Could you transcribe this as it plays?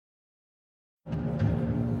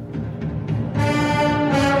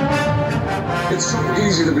It's so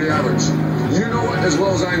easy to be average. You know it as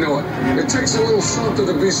well as I know it. It takes a little something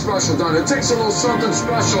to be special, Don. It takes a little something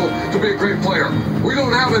special to be a great player. We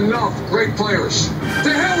don't have enough great players. To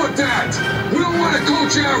hell with that! We don't want to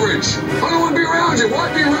coach average. I don't want to be around you.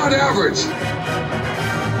 Why be around average?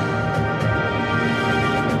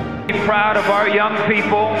 Proud of our young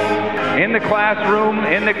people in the classroom,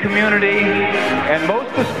 in the community, and most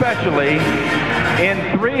especially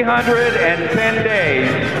in 310 days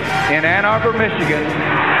in Ann Arbor, Michigan,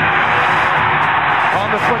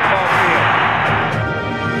 on the football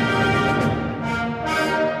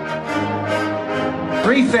field.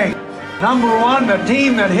 Three things. Number one, the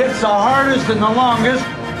team that hits the hardest and the longest,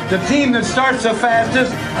 the team that starts the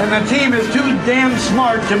fastest, and the team is too damn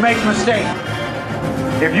smart to make mistakes.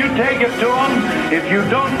 If you take it to them, if you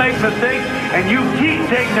don't make mistakes, and you keep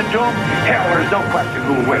taking it to them, hell, there's no question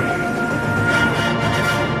who will win.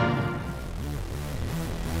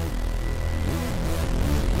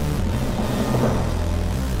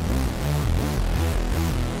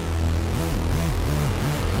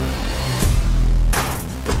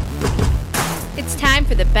 It's time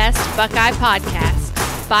for the Best Buckeye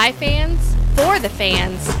Podcast. By fans, for the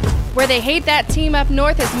fans, where they hate that team up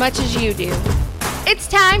north as much as you do. It's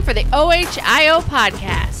time for the OHIO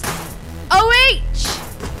Podcast. OH!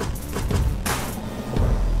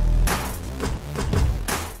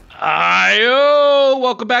 IO!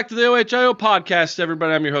 Welcome back to the OHIO Podcast,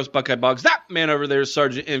 everybody. I'm your host, Buckeye Boggs. That man over there is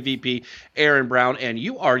Sergeant MVP Aaron Brown, and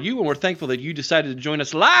you are you, and we're thankful that you decided to join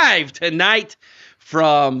us live tonight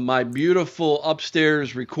from my beautiful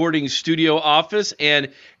upstairs recording studio office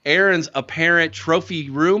and Aaron's apparent trophy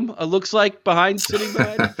room, looks like, sitting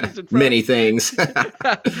behind. Many things.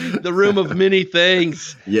 The room of many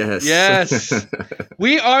things. Yes. Yes.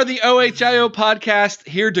 We are the OHIO Podcast,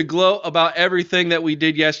 here to gloat about everything that we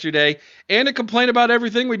did yesterday and to complain about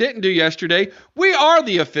everything we didn't do yesterday. We are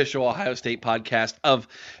the official Ohio State podcast of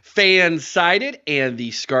Fansided and the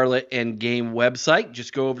Scarlet and Game website.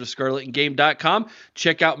 Just go over to scarletandgame.com.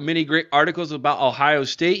 Check out many great articles about Ohio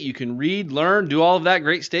State. You can read, learn, do all of that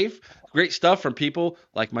great stuff from people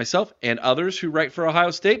like myself and others who write for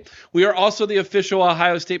Ohio State. We are also the official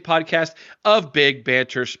Ohio State podcast of Big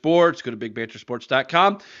Banter Sports. Go to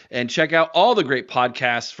bigbantersports.com and check out all the great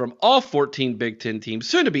podcasts from all 14 Big Ten teams,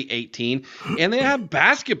 soon to be 18. And they have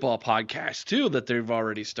basketball podcasts too that they've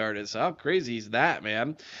already started. So how crazy is that,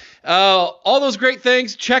 man? All those great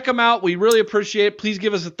things, check them out. We really appreciate it. Please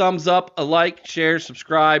give us a thumbs up, a like, share,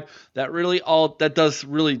 subscribe. That does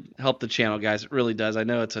really help the channel, guys. It really does. I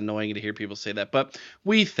know it's annoying to hear people say that, but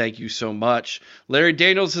we thank you so much. Larry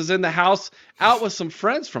Daniels is in the house, out with some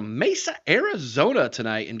friends from Mesa, Arizona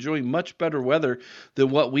tonight, enjoying much better weather than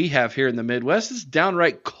what we have here in the Midwest. It's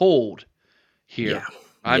downright cold here. Yeah.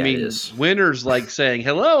 I mean, winter's like saying,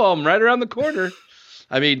 hello, I'm right around the corner.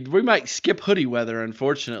 I mean, we might skip hoodie weather,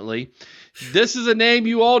 unfortunately. This is a name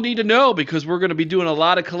you all need to know because we're going to be doing a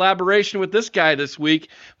lot of collaboration with this guy this week.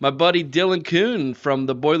 My buddy Dylan Kuhn from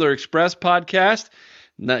the Boiler Express podcast.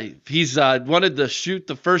 He's wanted to shoot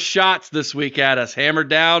the first shots this week at us. Hammer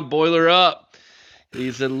down, boiler up.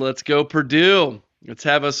 He said, let's go Purdue. Let's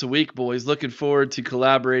have us a week, boys. Looking forward to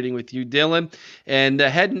collaborating with you, Dylan. And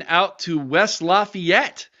heading out to West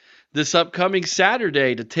Lafayette this upcoming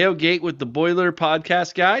Saturday to tailgate with the Boiler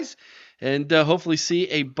podcast guys and hopefully see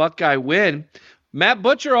a Buckeye win. Matt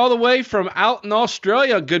Butcher all the way from out in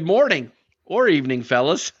Australia. Good morning or evening,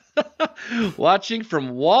 fellas. Watching from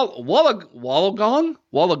Wollongong?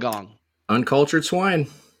 Uncultured swine.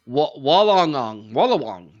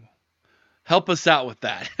 Wollongong. Help us out with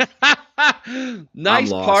that.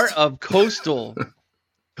 Nice part of coastal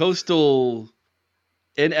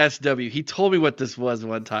NSW. He told me what this was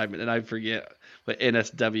one time, and I forget what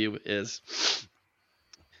NSW is.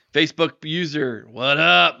 Facebook user, what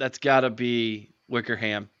up? That's got to be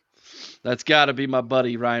Wickerham. That's got to be my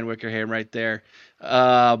buddy Ryan Wickerham right there.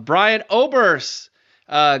 Brian Oberst,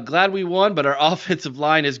 glad we won, but our offensive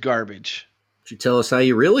line is garbage. Would you tell us how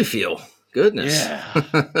you really feel? Goodness. Yeah.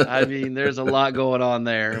 I mean, there's a lot going on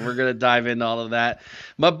there, and we're going to dive into all of that.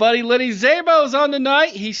 My buddy Lenny Zabo's on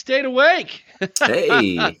tonight. He stayed awake.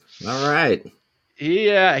 Hey, all right.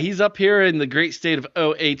 He's up here in the great state of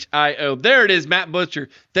OHIO. There it is, Matt Butcher.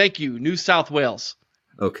 Thank you, New South Wales.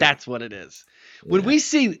 Okay. That's what it is. When we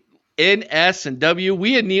see N, S, and W,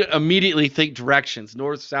 we immediately think directions,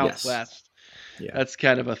 north, south, west. Yeah. That's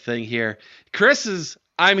kind of a thing here. Chris is,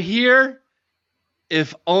 I'm here,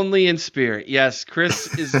 if only in spirit. Yes,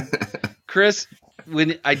 Chris is. Chris,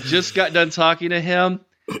 when I just got done talking to him,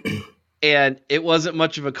 and it wasn't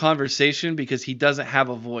much of a conversation because he doesn't have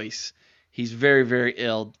a voice. He's very, very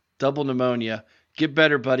ill. Double pneumonia. Get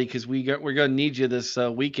better, buddy, because we're going to need you this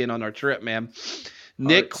weekend on our trip, man.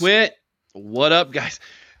 Nick Quint, what up, guys?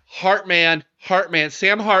 Hartman,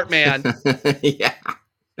 Sam Hartman. Yeah.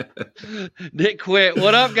 Nick Quint,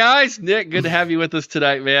 what up, guys? Nick, good to have you with us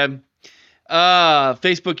tonight, man.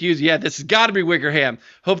 Facebook user, yeah, this has got to be Wickerham.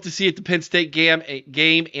 Hope to see you at the Penn State game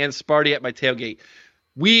and Sparty at my tailgate.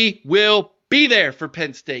 We will be there for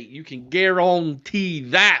Penn State. You can guarantee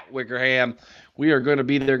that, Wickerham. We are going to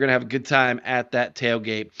be there, going to have a good time at that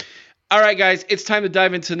tailgate. All right, guys, it's time to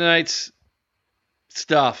dive into tonight's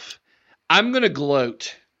stuff. I'm going to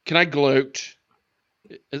gloat. Can I gloat?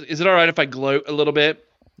 Is it all right if I gloat a little bit?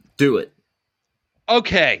 Do it.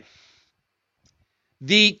 Okay.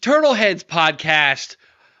 The Turtleheads podcast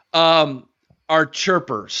are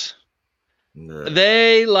chirpers. No.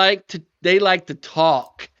 They like to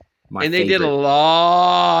talk. My and they favorite. did a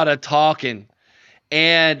lot of talking.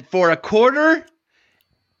 And for a quarter,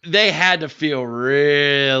 they had to feel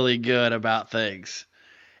really good about things.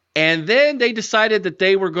 And then they decided that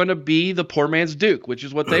they were going to be the poor man's Duke, which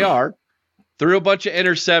is what they are. Threw a bunch of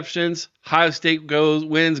interceptions. Ohio State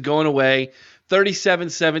wins going away.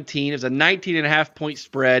 37-17. It was a 19.5-point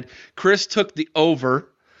spread. Chris took the over.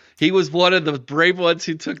 He was one of the brave ones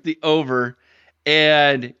who took the over.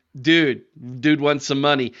 And dude won some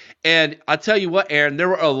money. And I'll tell you what, Aaron, there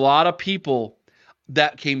were a lot of people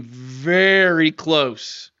that came very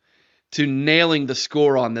close to nailing the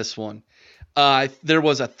score on this one. There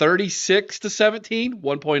was a 36-17,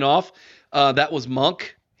 1 point off. That was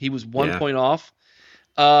Monk. He was 1 point off.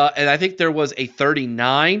 And I think there was a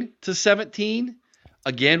 39-17.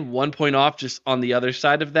 Again, 1 point off just on the other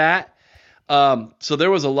side of that. So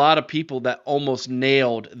there was a lot of people that almost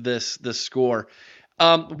nailed this score.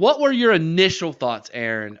 What were your initial thoughts,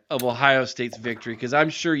 Aaron, of Ohio State's victory? Because I'm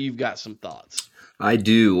sure you've got some thoughts. I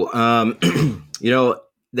do.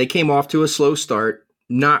 They came off to a slow start.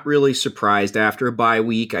 Not really surprised after a bye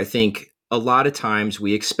week. I think a lot of times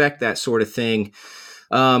we expect that sort of thing.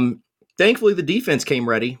 Thankfully, the defense came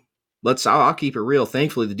ready. I'll keep it real.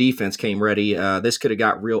 Thankfully, the defense came ready. This could have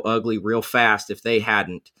got real ugly real fast if they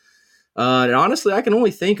hadn't. And honestly, I can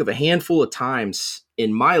only think of a handful of times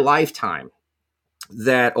in my lifetime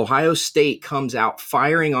that Ohio State comes out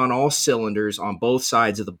firing on all cylinders on both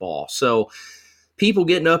sides of the ball. So people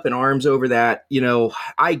getting up in arms over that,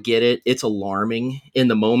 I get it. It's alarming in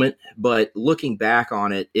the moment, but looking back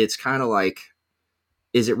on it, it's kind of like,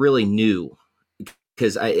 is it really new?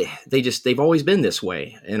 Because they've always been this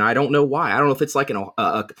way, and I don't know why. I don't know if it's like an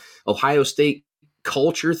Ohio State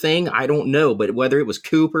culture thing. I don't know, but whether it was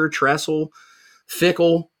Cooper, Tressel,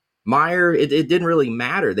 Fickle, Meyer, it didn't really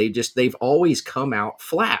matter. They've always come out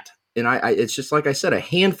flat, and it's just like I said, a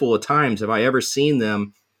handful of times have I ever seen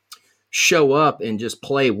them show up and just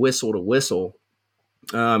play whistle to whistle.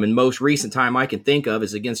 And most recent time I can think of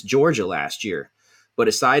is against Georgia last year. But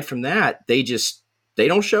aside from that, they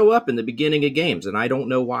don't show up in the beginning of games, and I don't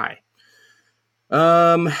know why.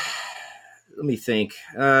 Let me think.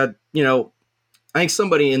 I think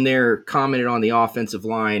somebody in there commented on the offensive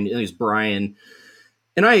line. It was Brian,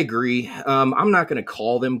 and I agree. I'm not going to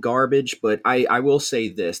call them garbage, but I will say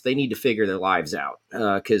this. They need to figure their lives out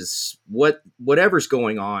because whatever's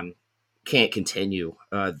going on can't continue.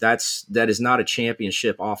 That is not a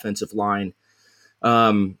championship offensive line.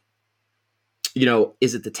 Is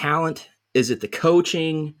it the talent? Is it the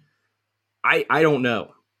coaching? I don't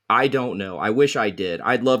know. I don't know. I wish I did.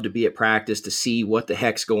 I'd love to be at practice to see what the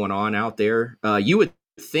heck's going on out there. You would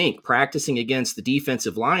think practicing against the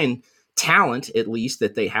defensive line talent, at least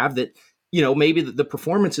that they have, that, maybe the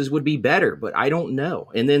performances would be better, but I don't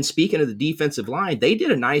know. And then speaking of the defensive line, they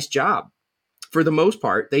did a nice job. For the most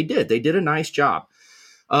part, they did. They did a nice job.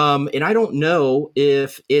 And I don't know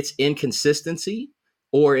if it's inconsistency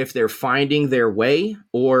or if they're finding their way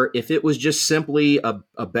or if it was just simply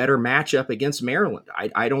a better matchup against Maryland.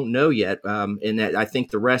 I don't know yet. And I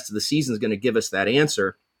think the rest of the season is going to give us that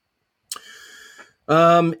answer.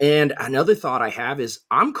 And another thought I have is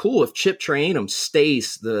I'm cool if Chip Trayanum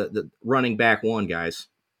stays the running back one, guys.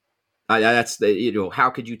 That's how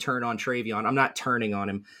could you turn on Travion? I'm not turning on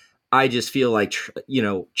him. I just feel like,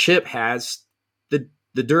 Chip has the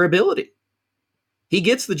durability. He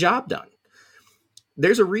gets the job done.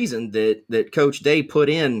 There's a reason that Coach Day put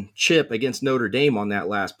in Chip against Notre Dame on that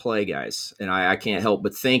last play, guys. And I can't help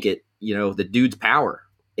but think the dude's power.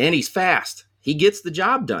 And he's fast. He gets the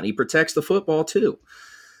job done. He protects the football too.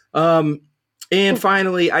 And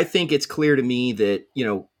finally, I think it's clear to me that,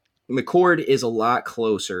 McCord is a lot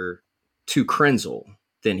closer to Krenzel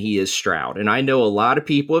than he is Stroud. And I know a lot of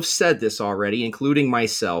people have said this already, including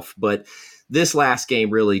myself, but this last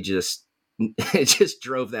game really just it just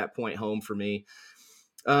drove that point home for me.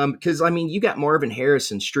 Because, I mean, you got Marvin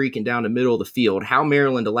Harrison streaking down the middle of the field. How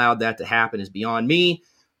Maryland allowed that to happen is beyond me,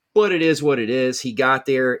 but it is what it is. He got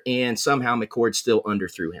there, and somehow McCord still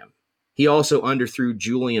underthrew him. He also underthrew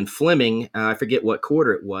Julian Fleming. I forget what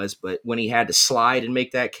quarter it was, but when he had to slide and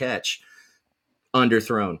make that catch,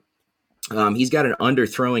 underthrown. He's got an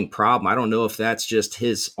underthrowing problem. I don't know if that's just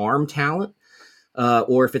his arm talent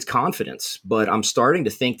or if it's confidence, but I'm starting to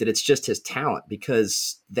think that it's just his talent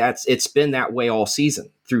because it's been that way all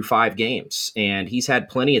season through 5 games, and he's had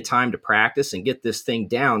plenty of time to practice and get this thing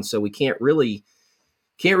down. So we can't really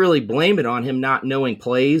blame it on him not knowing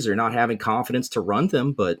plays or not having confidence to run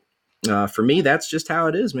them. But for me, that's just how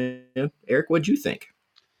it is, man. Eric, what'd you think?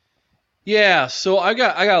 Yeah, so I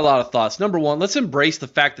got a lot of thoughts. Number one, let's embrace the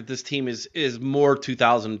fact that this team is more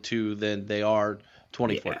 2002 than they are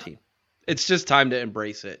 2014. Yeah. It's just time to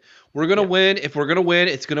embrace it. We're gonna win. If we're gonna win,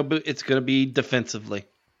 it's gonna be defensively.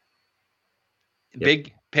 Yep.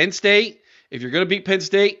 Big Penn State. If you're gonna beat Penn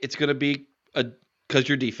State, it's gonna be because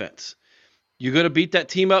your defense. You're gonna beat that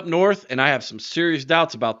team up north, and I have some serious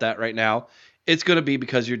doubts about that right now. It's gonna be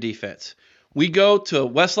because your defense. We go to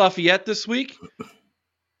West Lafayette this week,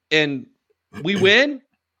 and we win.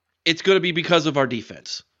 It's gonna be because of our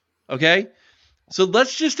defense. Okay, so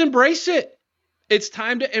let's just embrace it. It's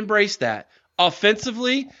time to embrace that.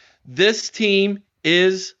 Offensively, this team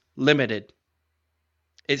is limited.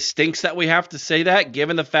 It stinks that we have to say that,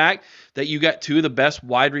 given the fact that you got 2 of the best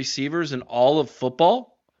wide receivers in all of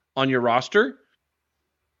football on your roster.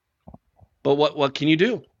 But what can you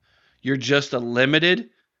do? You're just a limited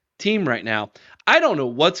team right now. I don't know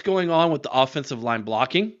what's going on with the offensive line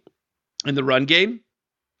blocking in the run game.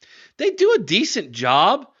 They do a decent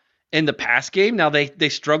job in the pass game. Now they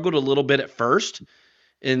struggled a little bit at first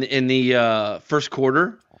in the first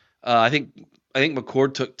quarter. I think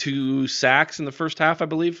McCord took 2 sacks in the first half, I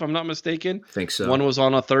believe, if I'm not mistaken. I think so. One was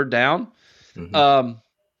on a 3rd down. Mm-hmm.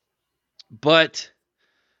 But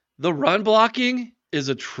the run blocking is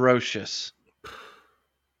atrocious.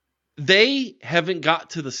 They haven't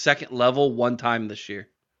got to the second level one time this year.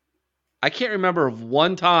 I can't remember of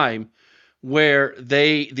one time where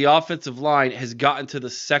the offensive line has gotten to the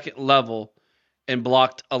second level and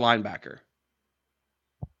blocked a linebacker.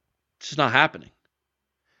 It's just not happening.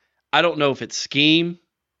 I don't know if it's scheme.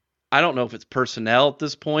 I don't know if it's personnel at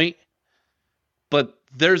this point. But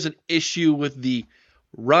there's an issue with the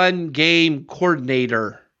run game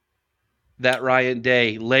coordinator that Ryan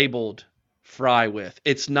Day labeled Fry with.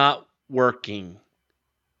 It's not working.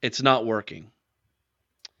 It's not working.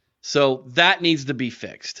 So that needs to be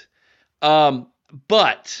fixed. But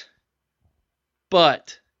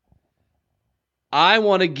I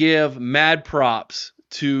want to give mad props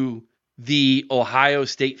to the Ohio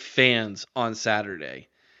State fans on Saturday.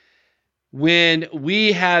 When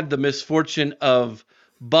we had the misfortune of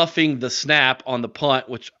buffing the snap on the punt,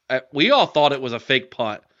 which we all thought it was a fake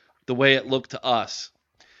punt, the way it looked to us.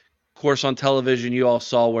 Of course, on television, you all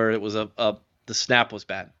saw where it was the snap was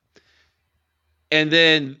bad. And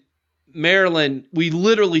then Maryland, we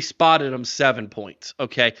literally spotted them 7 points,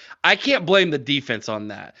 okay? I can't blame the defense on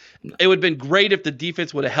that. It would have been great if the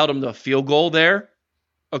defense would have held them to a field goal there.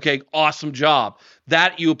 Okay, awesome job.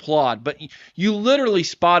 That you applaud. But you literally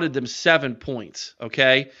spotted them 7 points,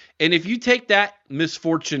 okay? And if you take that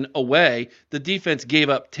misfortune away, the defense gave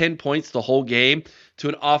up 10 points the whole game to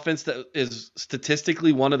an offense that is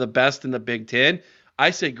statistically one of the best in the Big Ten.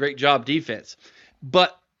 I say great job defense.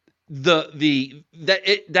 But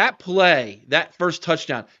that play, that first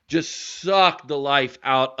touchdown, just sucked the life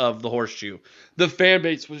out of the Horseshoe. The fan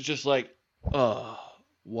base was just like, oh,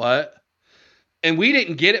 what? And we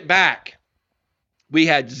didn't get it back. We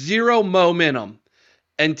had zero momentum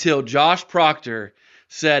until Josh Proctor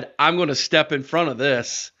said, I'm going to step in front of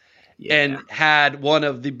this, and had one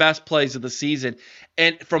of the best plays of the season.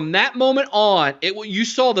 And from that moment on, you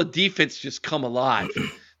saw the defense just come alive.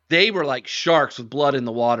 They were like sharks with blood in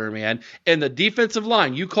the water, man. And the defensive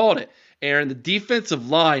line, you called it, Aaron, the defensive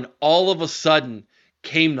line all of a sudden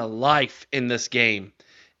came to life in this game,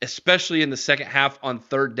 especially in the second half on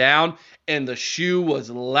 3rd down. And the shoe was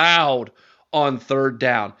loud on 3rd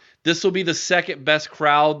down. This will be the second best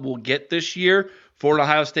crowd we'll get this year for an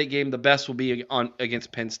Ohio State game. The best will be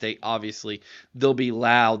against Penn State, obviously. They'll be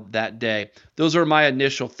loud that day. Those are my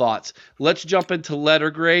initial thoughts. Let's jump into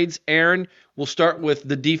letter grades. Aaron, we'll start with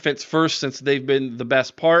the defense first since they've been the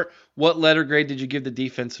best part. What letter grade did you give the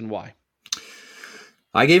defense and why?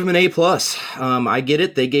 I gave them an A+. I get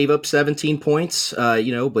it. They gave up 17 points,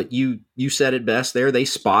 but you said it best there. They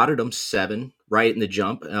spotted them 7 right in the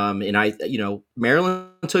jump. And Maryland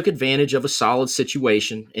took advantage of a solid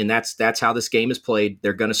situation, and that's how this game is played.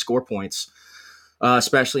 They're going to score points,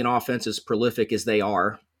 especially an offense as prolific as they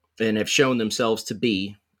are and have shown themselves to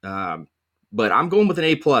be. But I'm going with an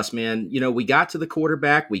A+, man. We got to the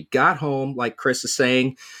quarterback. We got home, like Chris is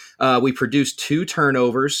saying. We produced 2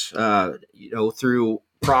 turnovers, through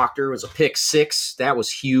Proctor. It was a pick 6. That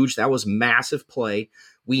was huge. That was massive play.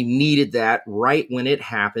 We needed that right when it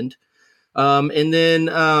happened. And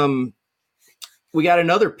then we got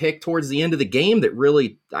another pick towards the end of the game that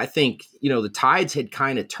really, I think, the tides had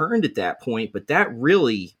kind of turned at that point, but that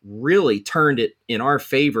really, really turned it in our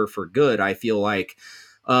favor for good, I feel like.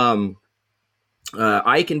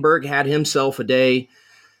 Eichenberg had himself a day.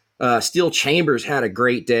 Steel Chambers had a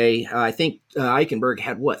great day. I think Eichenberg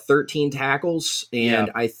had 13 tackles,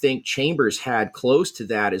 and I think Chambers had close to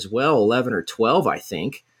that as well, 11 or 12, I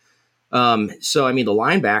think. So I mean, the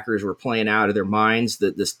linebackers were playing out of their minds.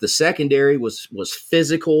 The secondary was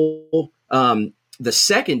physical. The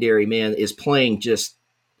secondary, man, is playing just.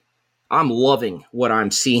 I'm loving what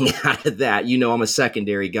I'm seeing out of that. I'm a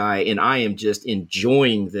secondary guy, and I am just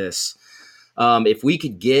enjoying this. If we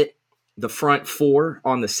could get the front 4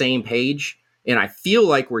 on the same page, and I feel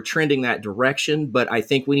like we're trending that direction, but I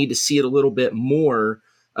think we need to see it a little bit more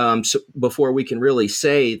before we can really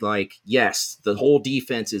say, like, yes, the whole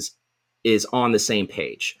defense is on the same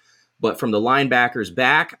page. But from the linebackers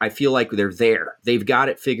back, I feel like they're there. They've got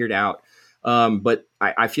it figured out. But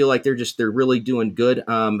I feel like they're really doing good.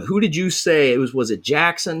 Who did you say it was it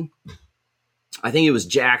Jackson? I think it was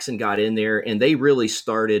Jackson got in there, and they really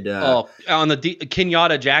started. On the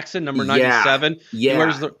Kenyatta Jackson, number 97. Yeah.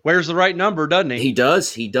 He wears the right number, doesn't he? He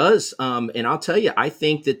does. And I'll tell you, I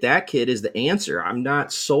think that kid is the answer. I'm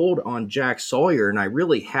not sold on Jack Sawyer, and I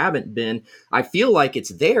really haven't been. I feel like it's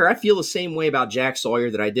there. I feel the same way about Jack Sawyer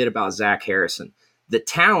that I did about Zach Harrison. The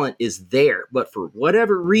talent is there, but for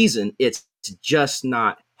whatever reason, it's just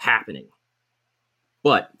not happening.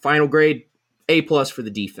 But final grade, A+ for the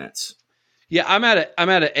defense. Yeah, I'm at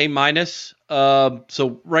an A-.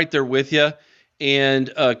 So right there with you.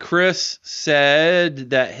 And Chris said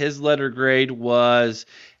that his letter grade was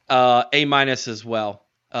A- as well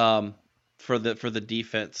for the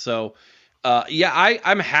defense. So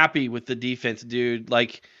I'm happy with the defense, dude.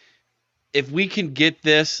 Like, if we can get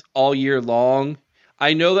this all year long,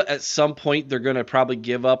 I know that at some point they're going to probably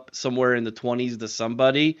give up somewhere in the 20s to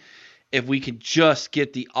somebody. If we could just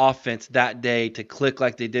get the offense that day to click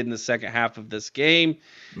like they did in the second half of this game,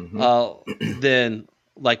 then,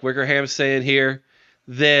 like Wickerham's saying here,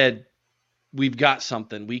 then we've got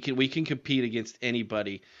something. We can compete against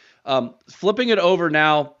anybody. Flipping it over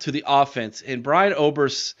now to the offense, and Brian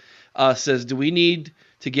Oberst says, do we need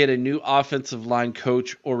to get a new offensive line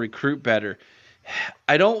coach or recruit better?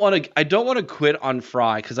 I don't want to quit on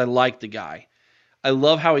Fry because I like the guy. I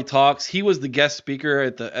love how he talks. He was the guest speaker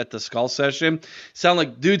at the Skull session. Sound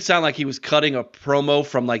like he was cutting a promo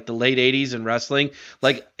from like the late 80s in wrestling.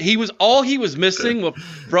 Like he was missing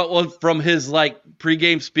from his like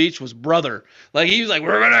pregame speech was brother. Like he was like,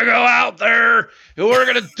 we're gonna go out there and we're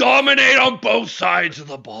gonna dominate on both sides of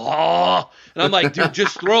the ball. And I'm like, dude,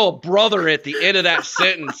 just throw a brother at the end of that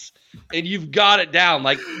sentence and you've got it down.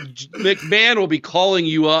 Like McMahon will be calling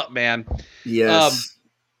you up, man. Yes.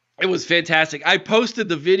 It was fantastic. I posted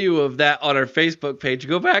the video of that on our Facebook page.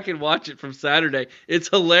 Go back and watch it from Saturday. It's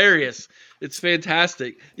hilarious. It's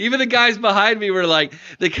fantastic. Even the guys behind me were like,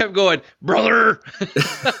 they kept going, brother,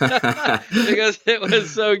 because it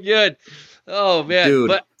was so good. Oh man, dude,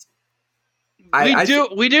 but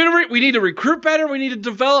we need to recruit better. We need to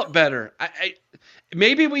develop better.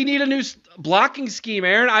 Maybe we need a new blocking scheme,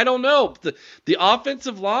 Aaron. I don't know. The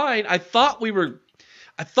offensive line. I thought we were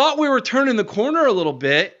turning the corner a little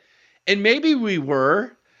bit. And maybe we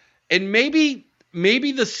were, and maybe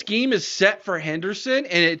the scheme is set for Henderson,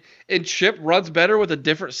 and Chip runs better with a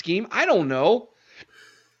different scheme. I don't know.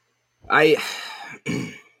 I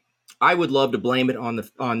would love to blame it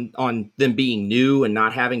on them being new and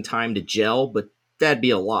not having time to gel, but that'd be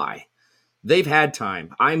a lie. They've had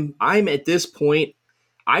time. I'm at this point.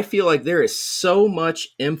 I feel like there is so much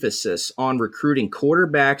emphasis on recruiting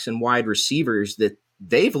quarterbacks and wide receivers that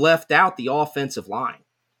they've left out the offensive line.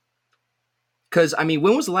 Because, I mean,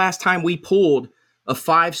 when was the last time we pulled a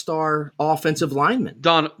 5-star offensive lineman?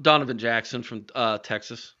 Donovan Jackson from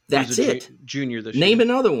Texas. That's it. Junior this year. Name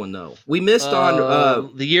another one, though. We missed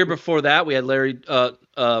on... the year before that, we had Larry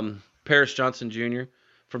Paris Johnson Jr.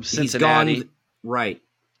 from Cincinnati. He's gone, right.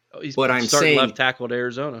 He's but I'm starting saying, left tackle at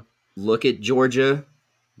Arizona. Look at Georgia.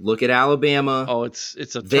 Look at Alabama. Oh, it's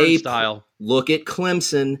a turnstile. Look at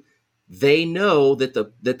Clemson. They know that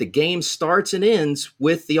the game starts and ends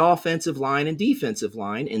with the offensive line and defensive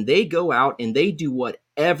line, and they go out and they do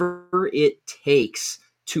whatever it takes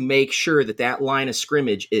to make sure that that line of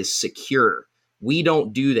scrimmage is secure. We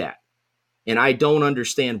don't do that, and I don't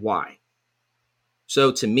understand why.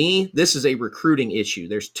 So to me, this is a recruiting issue.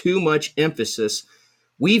 There's too much emphasis.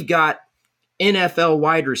 We've got NFL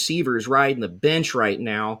wide receivers riding the bench right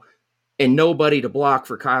now and nobody to block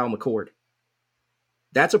for Kyle McCord.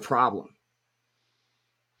 That's a problem.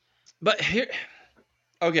 But here,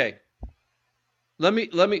 okay.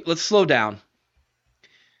 Let's slow down.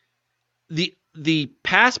 The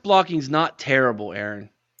pass blocking's not terrible, Aaron.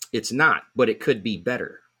 It's not, but it could be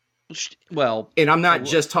better. Well, and I'm not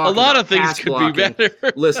just talking a lot about of things pass could blocking. be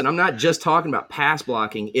better. Listen, I'm not just talking about pass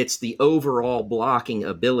blocking. It's the overall blocking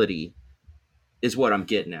ability is what I'm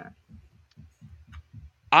getting at.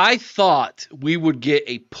 I thought we would get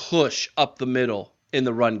a push up the middle in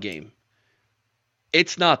the run game.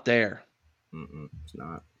 It's not there. It's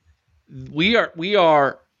not. We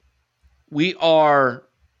are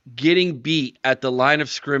getting beat at the line of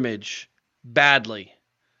scrimmage badly.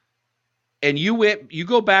 And you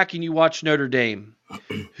go back and you watch Notre Dame,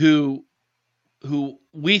 who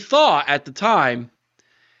we thought at the time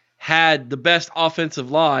had the best offensive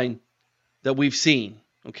line that we've seen.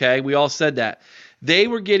 Okay, we all said that. They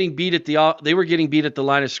were getting beat at the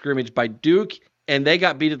line of scrimmage by Duke, and they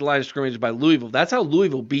got beat at the line of scrimmage by Louisville. That's how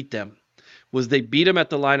Louisville beat them, was they beat them at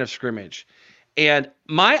the line of scrimmage. And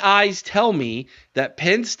my eyes tell me that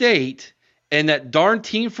Penn State and that darn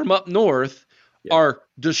team from up north are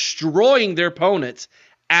destroying their opponents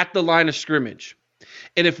at the line of scrimmage.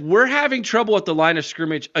 And if we're having trouble at the line of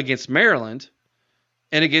scrimmage against Maryland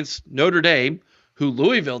and against Notre Dame, who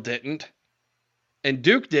Louisville didn't, and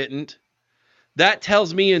Duke didn't, that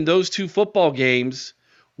tells me in those two football games,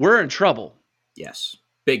 we're in trouble. Yes,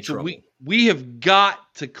 big trouble. So we have got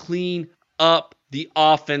to clean up the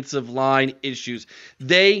offensive line issues.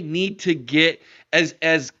 They need to get,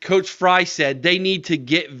 as Coach Fry said, they need to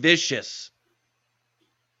get vicious.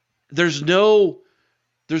 There's no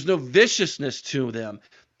viciousness to them.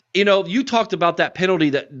 You know, you talked about that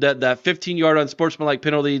penalty, that 15-yard unsportsmanlike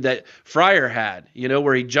penalty that Fryer had, you know,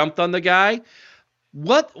 where he jumped on the guy.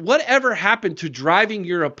 Whatever happened to driving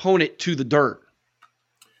your opponent to the dirt?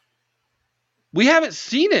 We haven't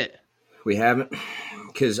seen it. We haven't,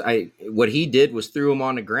 because what he did was threw him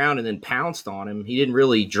on the ground and then pounced on him. He didn't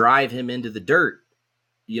really drive him into the dirt.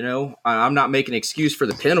 You know, I'm not making an excuse for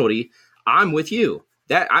the penalty. I'm with you.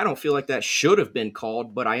 That I don't feel like that should have been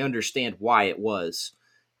called, but I understand why it was.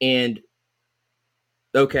 And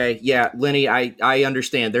okay, yeah, Lenny, I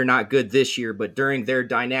understand they're not good this year, but during their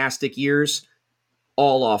dynastic years,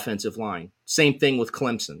 all offensive line. Same thing with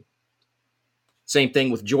Clemson. Same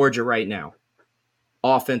thing with Georgia right now.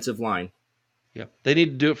 Offensive line. Yeah, they need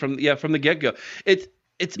to do it from the get-go. It's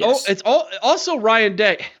Yes. Also Ryan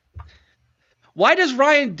Day. Why does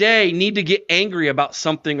Ryan Day need to get angry about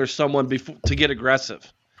something or someone before to get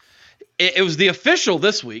aggressive? It was the official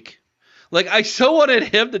this week. Like, I so wanted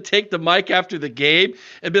him to take the mic after the game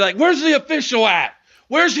and be like, "Where's the official at?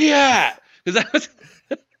 Where's he at?" Because that was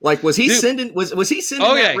like, was he sending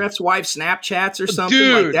that ref's wife Snapchats or something?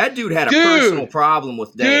 Like that dude had a personal problem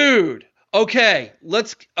with Day. Dude. Okay,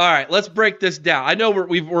 let's break this down. I know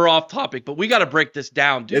we're off topic, but we got to break this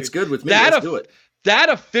down, dude. It's good with me. Let's do it. That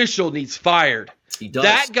official needs fired. He does.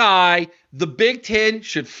 That guy, the Big Ten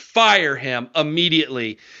should fire him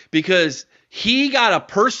immediately because he got a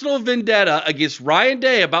personal vendetta against Ryan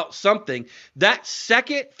Day about something. That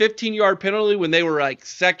second 15-yard penalty when they were like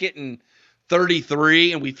 2nd and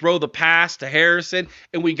 33 and we throw the pass to Harrison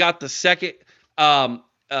and we got the second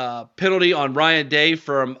penalty on Ryan Day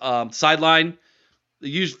from sideline.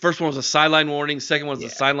 The first one was a sideline warning. Second one was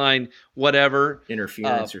a sideline whatever.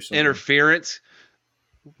 Interference or something. Interference.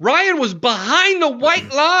 Ryan was behind the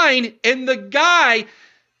white line, and the guy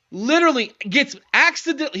literally gets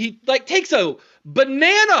he takes a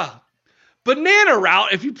banana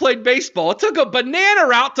route. If you played baseball, it took a banana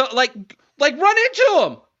route to like run into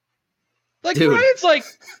him. Like, dude. Ryan's like,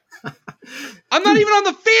 I'm not even on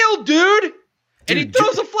the field, dude. And he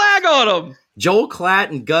throws a flag on him. Joel Klatt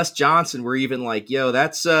and Gus Johnson were even like, yo,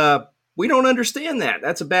 that's we don't understand that.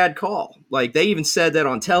 That's a bad call. Like, they even said that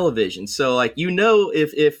on television. So, like, you know,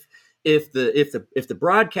 if the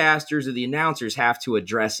broadcasters or the announcers have to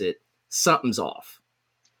address it, something's off.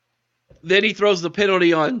 Then he throws the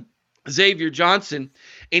penalty on Xavier Johnson,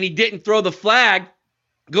 and he didn't throw the flag.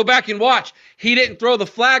 Go back and watch. He didn't throw the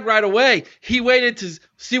flag right away. He waited to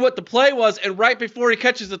see what the play was, and right before he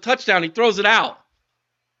catches the touchdown, he throws it out.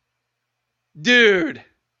 Dude,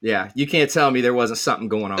 Yeah, you can't tell me there wasn't something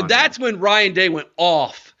going on. That's when Ryan Day went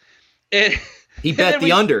off. And he bet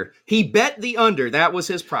the under. He bet the under. That was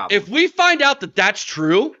his problem. If we find out that that's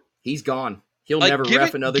true, he's gone. He'll never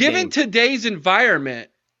ref another game. Given today's environment,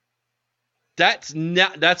 it's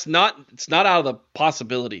not out of the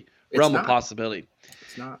realm of possibility.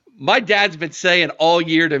 It's not. My dad's been saying all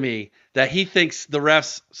year to me that he thinks the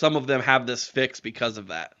refs, some of them have this fixed because of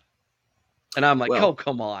that. And I'm like, oh,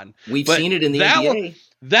 come on. We've seen it in the NBA.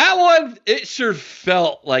 That one, it sure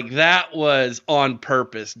felt like that was on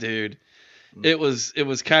purpose, dude. It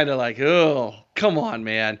was kind of like, oh, come on,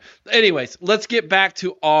 man. Anyways, let's get back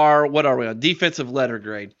to what are we on? Defensive letter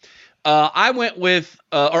grade. I went with,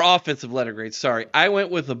 or offensive letter grade, sorry. I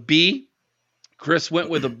went with a B. Chris went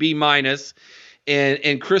with a B minus.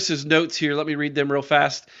 And Chris's notes here, let me read them real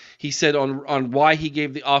fast. He said on why he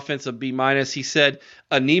gave the offense a B minus, he said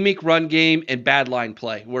anemic run game and bad line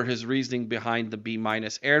play were his reasoning behind the B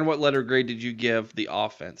minus. Aaron, what letter grade did you give the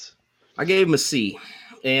offense? I gave him a C.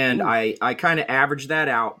 And I kind of averaged that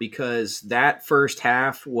out because that first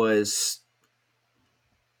half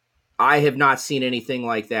I have not seen anything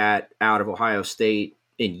like that out of Ohio State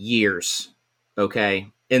in years. Okay.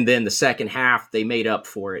 And then the second half, they made up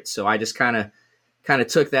for it. So I just kind of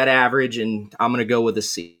took that average, and I'm going to go with a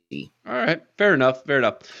C. All right. Fair enough. All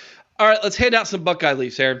right. Let's hand out some Buckeye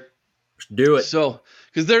Leafs, Aaron. Do it. So,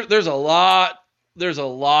 because there's a lot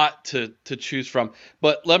to choose from.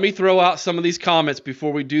 But let me throw out some of these comments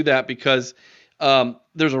before we do that, because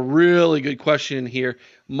there's a really good question here.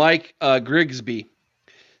 Mike Grigsby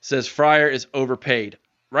says Fryer is overpaid.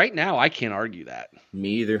 Right now, I can't argue that. Me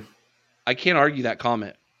either. I can't argue that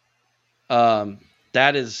comment.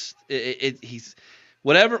 That is he's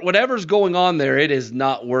whatever's going on there, it is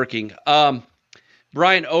not working.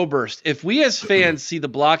 Brian Oberst, if we as fans see the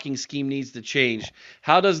blocking scheme needs to change,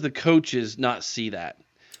 how does the coaches not see that?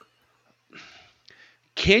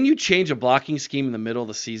 Can you change a blocking scheme in the middle of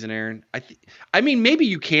the season, Aaron? I mean, maybe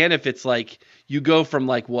you can if it's like you go from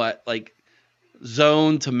like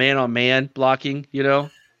zone to man-on-man blocking, you know?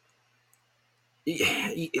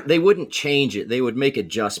 They wouldn't change it. They would make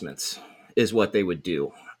adjustments is what they would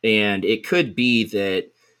do. And it could be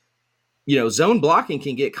that, zone blocking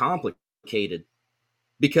can get complicated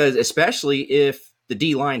because especially if the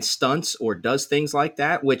D-line stunts or does things like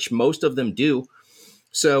that, which most of them do.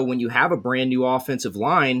 So when you have a brand new offensive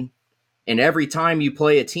line and every time you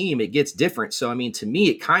play a team, it gets different. So, I mean, to me,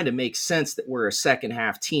 it kind of makes sense that we're a second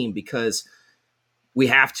half team because we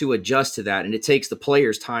have to adjust to that. And it takes the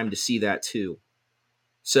players time to see that too.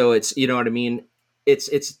 So it's, you know what I mean?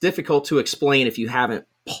 It's difficult to explain if you haven't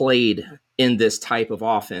played in this type of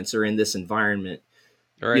offense or in this environment.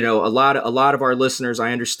 Right. A lot of our listeners,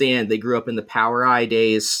 I understand they grew up in the Power I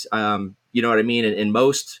days. You know what I mean? And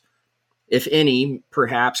most, if any,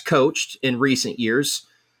 perhaps coached in recent years.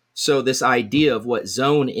 So this idea of what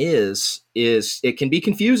zone is it can be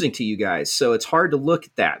confusing to you guys. So it's hard to look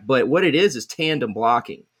at that. But what it is tandem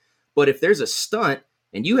blocking. But if there's a stunt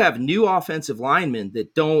and you have new offensive linemen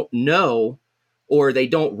that don't know or they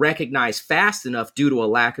don't recognize fast enough due to a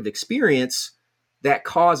lack of experience, that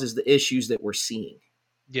causes the issues that we're seeing.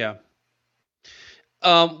 Yeah.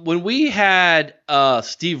 When we had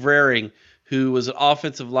Steve Raring, who was an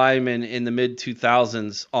offensive lineman in the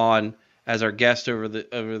mid-2000s, on as our guest over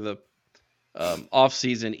the off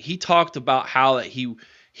season, he talked about how that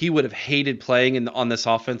he would have hated playing on this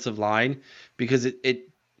offensive line because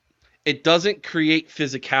it doesn't create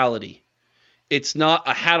physicality. It's not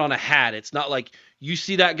a hat on a hat. It's not like you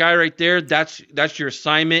see that guy right there. That's your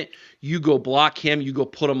assignment. You go block him. You go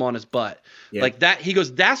put him on his butt. Yeah. Like that. He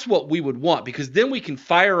goes, that's what we would want because then we can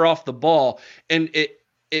fire off the ball and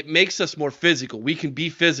it makes us more physical. We can be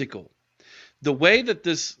physical. The way that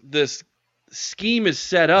this scheme is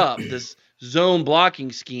set up, this zone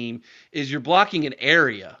blocking scheme, is you're blocking an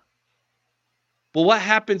area. But what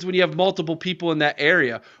happens when you have multiple people in that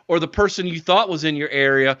area, or the person you thought was in your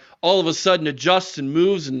area all of a sudden adjusts and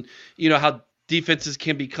moves, and you know how defenses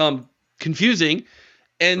can become confusing.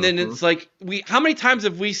 And then it's like, how many times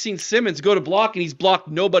have we seen Simmons go to block and he's blocked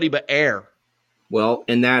nobody but air? Well,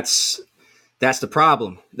 and that's the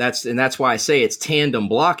problem. That's why I say it's tandem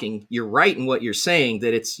blocking. You're right in what you're saying,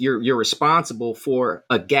 that you're responsible for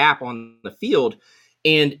a gap on the field.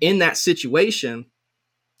 And in that situation,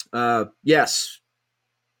 yes,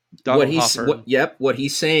 what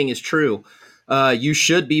he's saying is true. You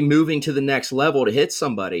should be moving to the next level to hit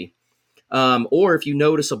somebody. Or if you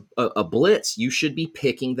notice a blitz, you should be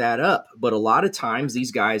picking that up. But a lot of times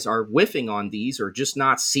these guys are whiffing on these or just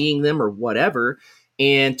not seeing them or whatever.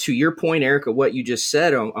 And to your point, Erica, what you just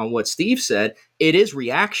said on what Steve said, it is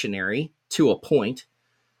reactionary to a point.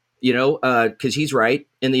 Because he's right.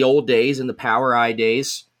 In the old days, in the power eye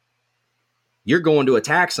days, you're going to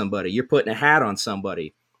attack somebody. You're putting a hat on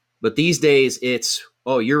somebody. But these days, it's,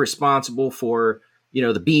 you're responsible for,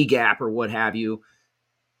 the B gap or what have you.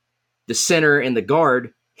 The center and the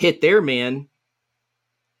guard hit their man,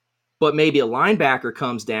 but maybe a linebacker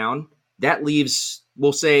comes down. That leaves,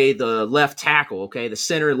 we'll say, the left tackle, okay? The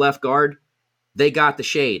center and left guard, they got the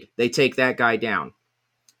shade. They take that guy down.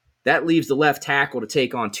 That leaves the left tackle to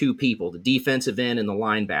take on two people, the defensive end and the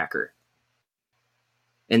linebacker.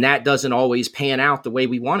 And that doesn't always pan out the way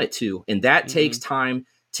we want it to. And that takes time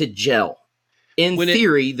to gel. In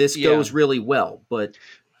theory, this goes really well, but...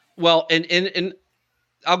 Well, and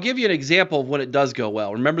I'll give you an example of when it does go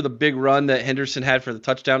well. Remember the big run that Henderson had for the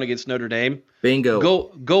touchdown against Notre Dame?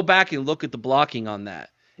 Bingo. Go back and look at the blocking on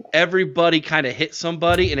that. Everybody kind of hit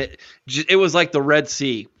somebody, and it was like the Red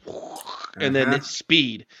Sea. And then it's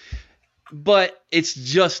speed. But it's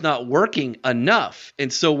just not working enough.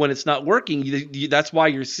 And so when it's not working, that's why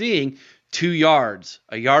you're seeing 2 yards,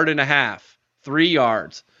 1.5 yards, 3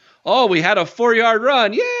 yards. Oh, we had a 4-yard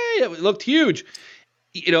run. Yay! It looked huge.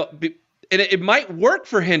 And it might work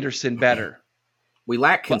for Henderson better. We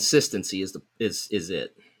lack consistency is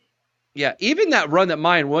it. Yeah, even that run that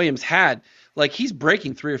Mayan Williams had, like he's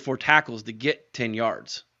breaking 3 or 4 tackles to get 10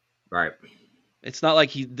 yards. Right. It's not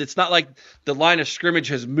like the line of scrimmage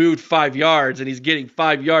has moved 5 yards and he's getting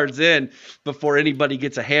 5 yards in before anybody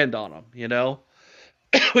gets a hand on him,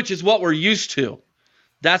 which is what we're used to.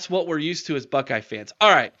 That's what we're used to as Buckeye fans.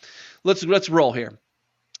 All right, let's roll here.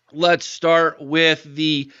 Let's start with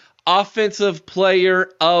the offensive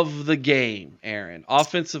player of the game, Aaron.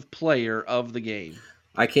 Offensive player of the game.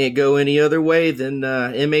 I can't go any other way than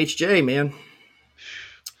MHJ, man.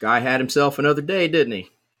 Guy had himself another day, didn't he?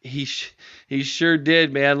 He sure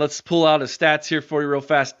did, man. Let's pull out his stats here for you real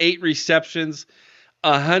fast. 8 receptions,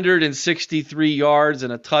 163 yards,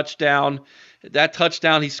 and a touchdown. That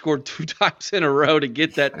touchdown, he scored 2 times in a row to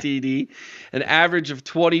get that TD. An average of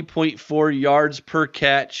 20.4 yards per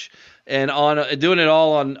catch. And doing it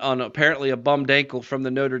all on apparently a bummed ankle from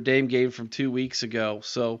the Notre Dame game from 2 weeks ago.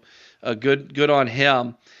 So good on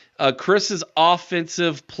him. Chris's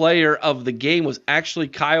offensive player of the game was actually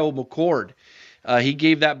Kyle McCord. He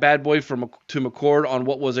gave that bad boy to McCord on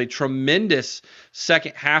what was a tremendous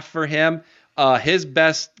second half for him. His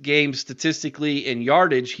best game statistically in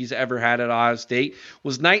yardage he's ever had at Ohio State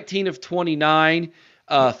was 19 of 29,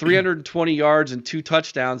 320 yards and 2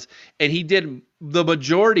 touchdowns. And he did the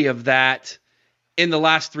majority of that in the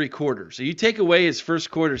last 3 quarters. So you take away his first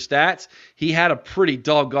quarter stats, he had a pretty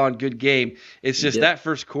doggone good game. It's just that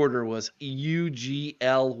first quarter was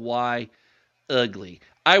UGLY ugly.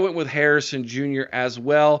 I went with Harrison Jr. as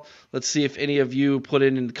well. Let's see if any of you put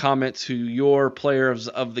in the comments who your players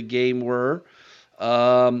of the game were.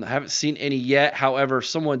 I haven't seen any yet. However,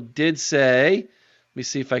 someone did say, let me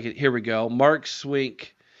see if I can, here we go. Mark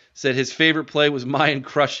Swink said his favorite play was Mayan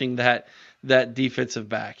crushing that defensive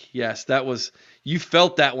back. Yes, that was, you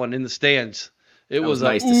felt that one in the stands. It was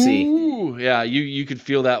nice to see. Yeah, you could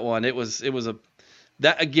feel that one. It was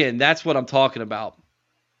that's what I'm talking about.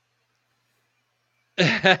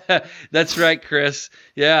 That's right, Chris.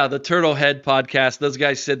 Yeah, the Turtle Head podcast. Those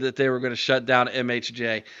guys said that they were going to shut down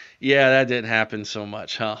MHJ. Yeah, that didn't happen so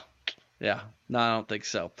much, huh? Yeah, no, I don't think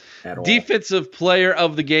so. At all. Defensive player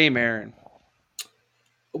of the game, Aaron.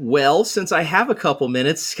 Well, since I have a couple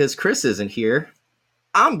minutes because Chris isn't here,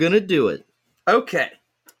 I'm going to do it. Okay,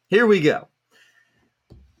 here we go.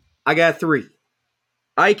 I got 3.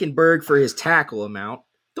 Eichenberg for his tackle amount.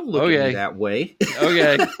 Don't look at me that way.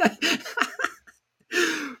 Okay.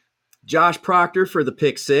 Josh Proctor for the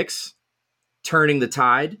pick 6, turning the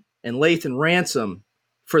tide, and Lathan Ransom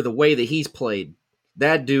for the way that he's played.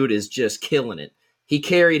 That dude is just killing it. He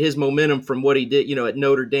carried his momentum from what he did, at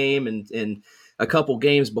Notre Dame and a couple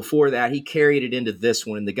games before that. He carried it into this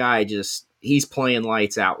one. The guy he's playing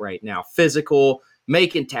lights out right now. Physical,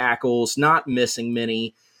 making tackles, not missing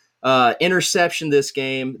many. Interception this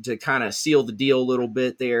game to kind of seal the deal a little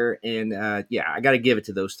bit there. And I got to give it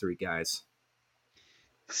to those 3 guys.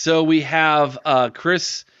 So we have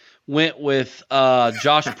Chris went with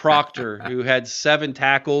Josh Proctor, who had 7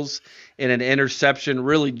 tackles and an interception,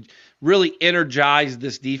 really energized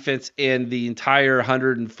this defense and the entire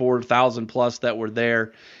 104,000 plus that were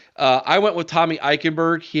there. I went with Tommy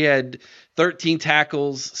Eichenberg. He had 13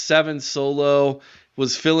 tackles, 7 solo,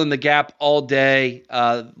 was filling the gap all day.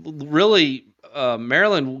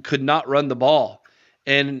 Maryland could not run the ball.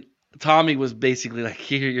 And Tommy was basically like,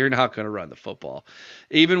 you're not going to run the football.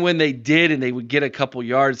 Even when they did and they would get a couple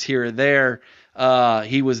yards here or there,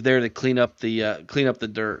 he was there to clean up the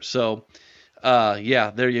dirt. So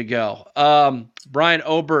Yeah, there you go. Brian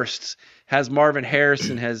Oberst has Marvin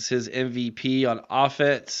Harrison as his MVP on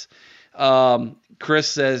offense. Chris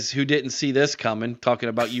says, who didn't see this coming? Talking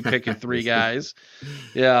about you picking 3 guys.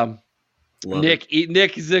 Yeah. Nick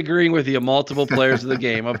is agreeing with you. Multiple players of the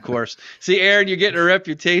game, of course. See, Aaron, you're getting a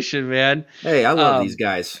reputation, man. Hey, I love these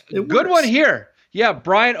guys. Good one here. Yeah,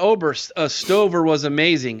 Brian Oberst, Stover was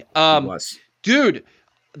amazing. Dude,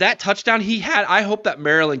 that touchdown he had, I hope that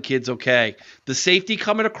Maryland kid's okay. The safety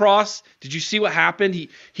coming across, did you see what happened?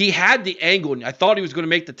 He had the angle, and I thought he was going to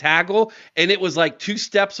make the tackle, and it was like 2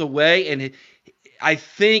 steps away, and I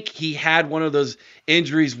think he had one of those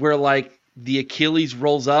injuries where, like, the Achilles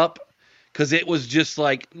rolls up, because it was just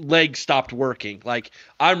like leg stopped working. Like,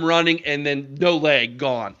 I'm running, and then no leg,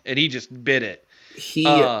 gone, and he just bit it.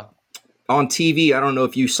 On TV, I don't know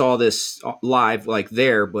if you saw this live like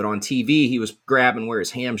there, but on TV, he was grabbing where his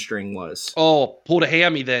hamstring was. Oh, pulled a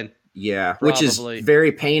hammy then. Yeah, probably. Which is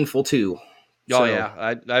very painful too. Oh,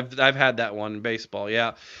 yeah. I've had that one in baseball,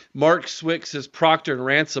 yeah. Mark Swick says Proctor and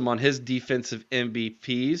Ransom on his defensive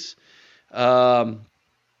MVPs.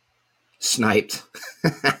 Sniped.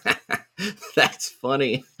 That's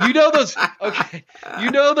funny. You know those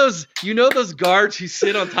guards who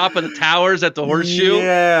sit on top of the towers at the Horseshoe?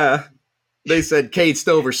 Yeah. They said Cade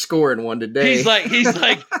Stover scoring one today. He's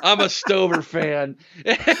like, I'm a Stover fan.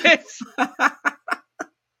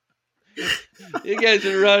 You guys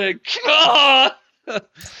are running.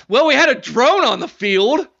 Well, we had a drone on the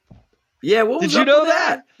field. Yeah, what was Did you know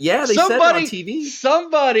that? that? Yeah, they said it on TV.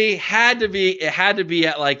 Somebody had to be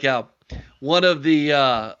at like one of the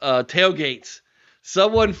tailgates.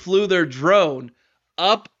 Someone flew their drone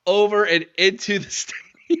up over and into the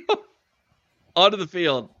stadium onto the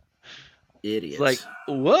field. Idiots. It's like,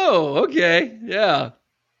 whoa, okay, yeah.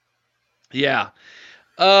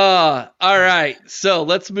 All right, so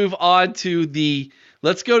let's move on to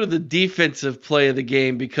let's go to the defensive play of the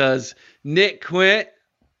game, because Nick Quint,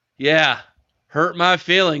 hurt my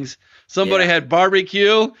feelings. Somebody had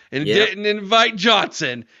barbecue and didn't invite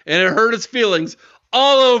Johnson, and it hurt his feelings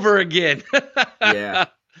all over again. Yeah.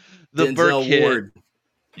 The Denzel Burke hit. Ward.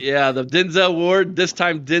 Yeah, the Denzel Ward, this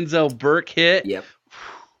time Denzel Burke hit. Yep.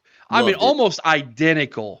 Almost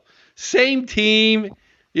identical. Same team,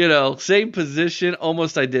 same position,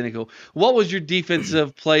 almost identical. What was your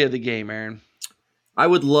defensive play of the game, Aaron? I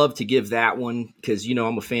would love to give that one because,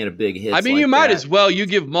 I'm a fan of big hits. You might as well. You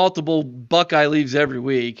give multiple Buckeye leaves every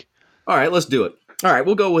week. All right, let's do it. All right,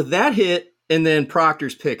 we'll go with that hit and then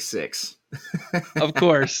Proctor's pick 6. Of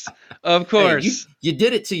course. Hey, you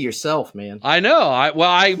did it to yourself, man. I know.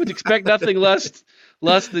 I would expect nothing less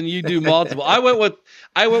than you do multiple. I went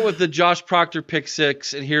with the Josh Proctor pick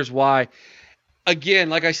 6, and here's why. Again,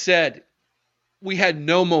 like I said, we had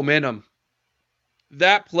no momentum.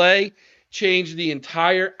 That play changed the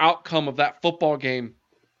entire outcome of that football game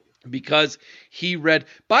because he read.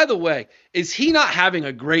 By the way, is he not having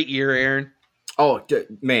a great year, Aaron? Oh,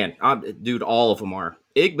 man, dude, all of them are.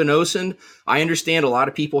 Igbinosun, I understand a lot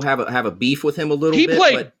of people have a beef with him a little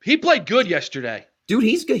bit. He played good yesterday. Dude,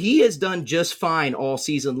 he's good. He has done just fine all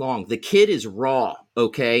season long. The kid is raw,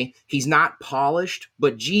 okay? He's not polished,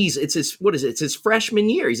 but geez, it's his freshman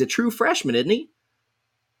year. He's a true freshman, isn't he?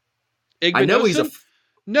 Igbinosun? I know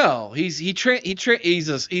No, he's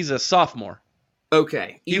a sophomore.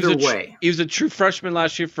 Okay, either way. He was a true freshman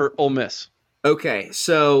last year for Ole Miss. Okay,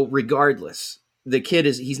 so regardless, the kid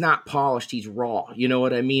he's not polished, he's raw, you know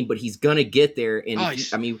what I mean? But he's going to get there. And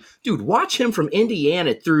dude, watch him from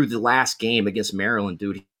Indiana through the last game against Maryland,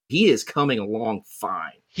 dude. He is coming along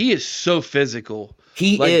fine. He is so physical.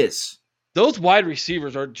 He is. Those wide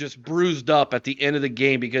receivers are just bruised up at the end of the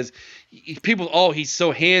game because people, he's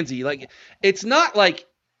so handsy. Like, it's not like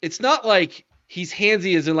he's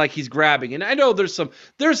handsy as in like he's grabbing. And I know there's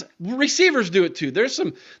receivers do it too. There's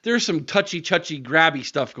some touchy grabby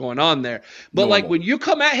stuff going on there. But like when you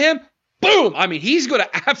come at him, boom, he's going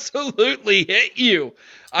to absolutely hit you.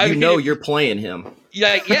 You're playing him.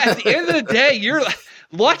 Yeah, at the end of the day,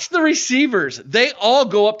 watch the receivers. They all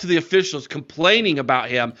go up to the officials complaining about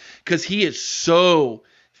him because he is so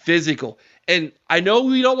physical. And I know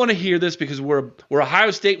we don't want to hear this because we're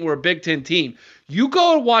Ohio State and we're a Big Ten team. You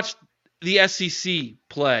go and watch the SEC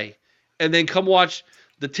play and then come watch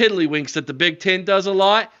the tiddlywinks that the Big Ten does a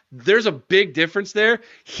lot. There's a big difference there.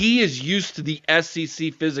 He is used to the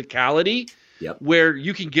SEC physicality where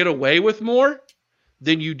you can get away with more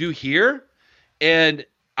than you do here. And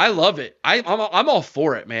I love it. I'm all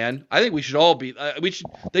for it, man. I think we should all be.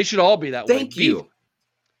 They should all be that way. Thank you.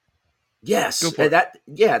 Yes, Go for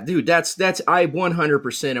it. dude, that's I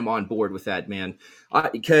 100% am on board with that, man.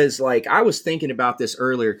 Because like I was thinking about this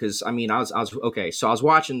earlier, because I mean I was okay, so I was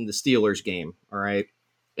watching the Steelers game, all right,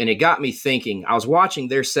 and it got me thinking. I was watching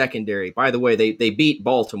their secondary. By the way, they beat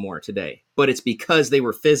Baltimore today, but it's because they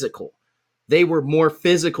were physical. They were more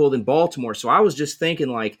physical than Baltimore. So I was just thinking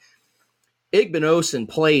like, Igbinosun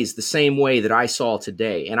plays the same way that I saw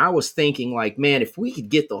today. And I was thinking like, man, if we could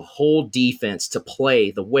get the whole defense to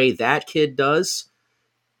play the way that kid does,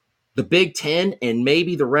 the Big Ten and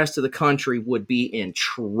maybe the rest of the country would be in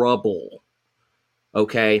trouble.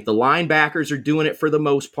 Okay. The linebackers are doing it for the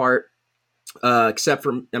most part, except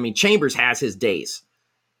for, I mean, Chambers has his days,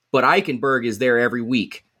 but Eichenberg is there every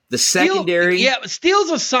week. The secondary.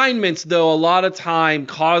 Steele's assignments, though, a lot of time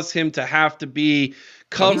cause him to have to be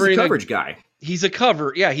covering. He's a coverage guy.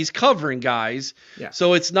 He's covering guys. Yeah.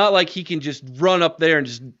 So it's not like he can just run up there and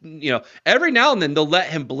just, every now and then they'll let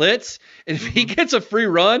him blitz. And if he gets a free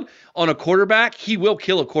run on a quarterback, he will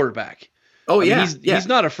kill a quarterback. Oh, He's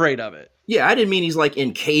not afraid of it. Yeah, I didn't mean he's like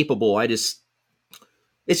incapable. It's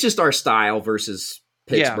just our style versus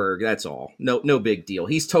Pittsburgh. That's all. No big deal.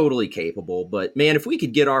 He's totally capable. But man, if we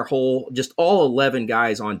could get all 11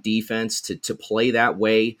 guys on defense to play that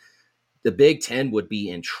way, the Big Ten would be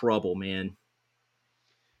in trouble, man.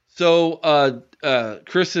 So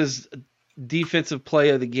Chris's defensive play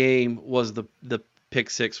of the game was the pick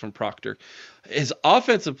six from Proctor. His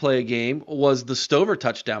offensive play of the game was the Stover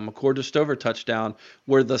touchdown, McCord to Stover touchdown,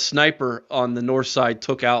 where the sniper on the north side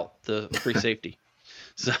took out the free safety.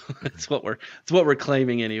 So that's what we're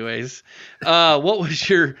claiming, anyways. What was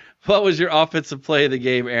your offensive play of the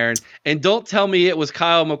game, Aaron? And don't tell me it was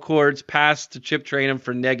Kyle McCord's pass to Chip Trayanum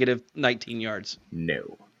for negative 19 yards.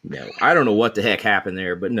 No. I don't know what the heck happened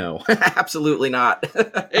there, but no, absolutely not.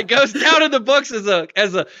 It goes down in the books as the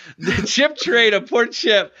Chip Trayanum. Poor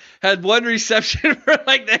Chip had one reception for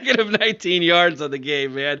like negative 19 yards on the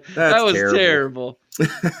game, man. That was terrible.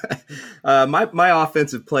 My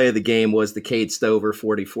offensive play of the game was the Cade Stover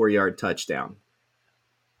 44-yard touchdown.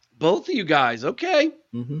 Both of you guys, okay.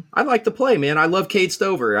 Mm-hmm. I like the play, man. I love Cade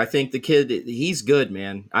Stover. I think the kid, he's good,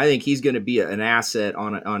 man. I think he's going to be an asset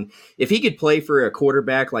on if he could play for a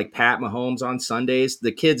quarterback like Pat Mahomes on Sundays,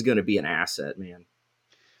 the kid's going to be an asset, man.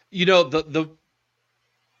 The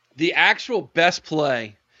actual best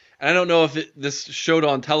play, and I don't know if this showed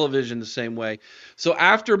on television the same way. So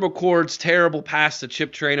after McCord's terrible pass to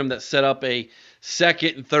Chip Trayanum that set up a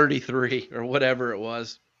 2nd and 33 or whatever it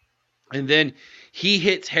was, and then he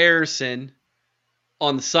hits Harrison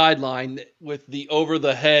on the sideline with the over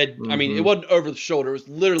the head. Mm-hmm. I mean, it wasn't over the shoulder. It was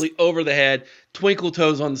literally over the head, twinkle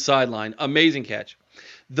toes on the sideline. Amazing catch.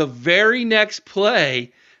 The very next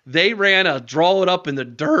play, they ran a draw it up in the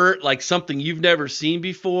dirt, like something you've never seen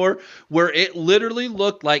before, where it literally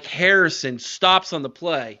looked like Harrison stops on the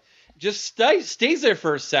play, just stays there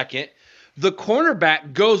for a second. The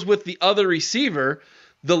cornerback goes with the other receiver.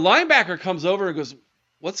 The linebacker comes over and goes,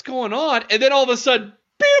 "What's going on?" And then all of a sudden,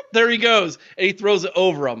 beep, there he goes, and he throws it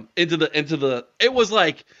over him into the. It was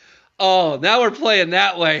like, oh, now we're playing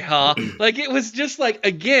that way, huh? Like it was just like,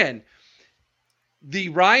 again, the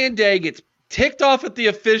Ryan Day gets ticked off at the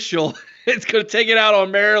official. It's going to take it out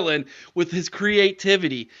on Maryland with his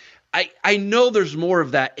creativity. I know there's more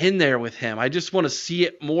of that in there with him. I just want to see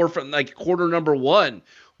it more from like quarter number one.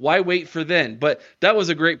 Why wait for then? But that was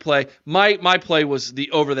a great play. My play was the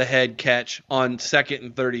over-the-head catch on 2nd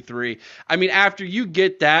and 33. I mean, after you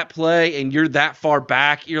get that play and you're that far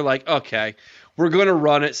back, you're like, okay, we're going to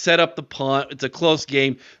run it, set up the punt. It's a close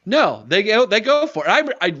game. No, they go for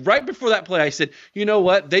it. I right before that play, I said, you know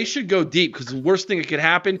what? They should go deep because the worst thing that could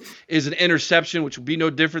happen is an interception, which would be no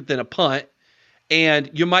different than a punt, and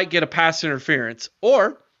you might get a pass interference.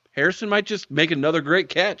 Or Harrison might just make another great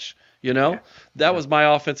catch. That was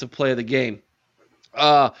my offensive play of the game.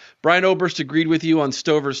 Brian Oberst agreed with you on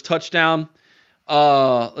Stover's touchdown.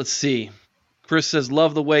 Let's see. Chris says,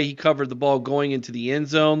 love the way he covered the ball going into the end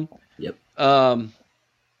zone. Yep.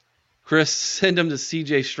 Chris, send him to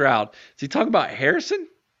C.J. Stroud. Is he talking about Harrison?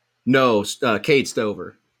 No, Cade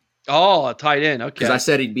Stover. Oh, a tight end. Okay. Because I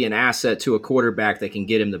said he'd be an asset to a quarterback that can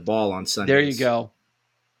get him the ball on Sundays. There you go.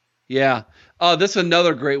 Yeah. Oh, this is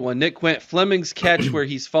another great one. Nick Quint, Fleming's catch where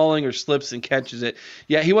he's falling or slips and catches it.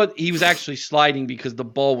 Yeah, he was actually sliding because the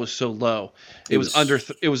ball was so low. It was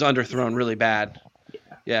underthrown really bad.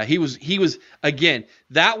 Yeah, he was again,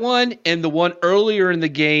 that one and the one earlier in the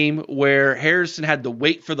game where Harrison had to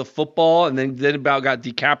wait for the football and then about got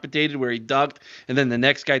decapitated where he ducked and then the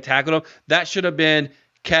next guy tackled him. That should have been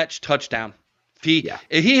catch touchdown.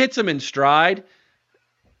 If he hits him in stride,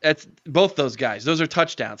 That's both those guys. Those are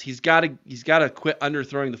touchdowns. He's got to quit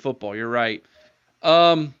underthrowing the football. You're right.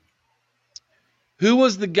 Who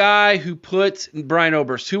was the guy who put Brian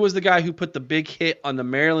Oberst? Who was the guy who put the big hit on the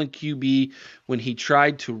Maryland QB when he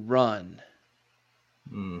tried to run?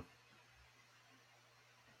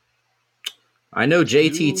 I know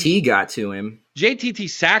JTT got to him. JTT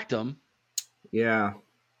sacked him. Yeah.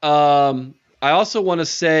 I also want to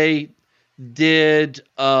say, did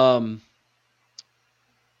Williams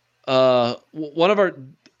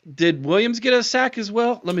get a sack as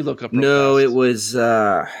well? Let me look up. No, fast. It was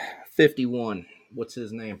 51. What's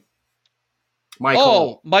his name? Mike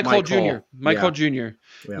Hall Jr. Mike Hall Jr.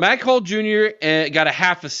 Yeah. Mike Hall Jr. got a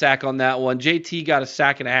half a sack on that one. JT got a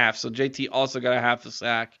sack and a half, so JT also got a half a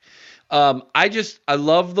sack. I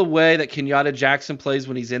love the way that Kenyatta Jackson plays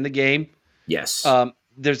when he's in the game. Yes. I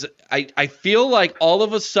feel like all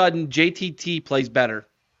of a sudden JTT plays better.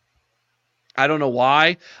 I don't know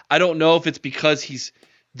why. I don't know if it's because he's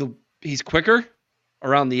quicker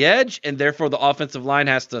around the edge, and therefore the offensive line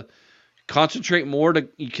has to concentrate more to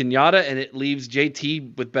Kenyatta, and it leaves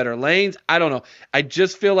JT with better lanes. I don't know. I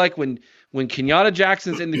just feel like when Kenyatta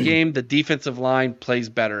Jackson's in the game, the defensive line plays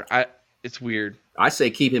better. It's weird. I say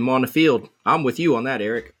keep him on the field. I'm with you on that,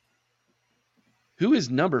 Eric. Who is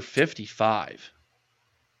number 55?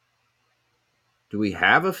 Do we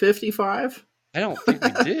have a 55? I don't think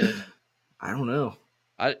we did. I don't know.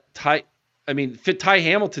 Ty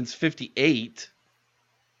Hamilton's 58.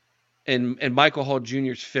 And Michael Hall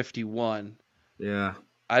Jr. is 51. Yeah.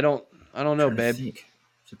 I don't know, babe.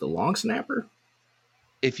 Is it the long snapper?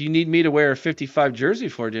 If you need me to wear a 55 jersey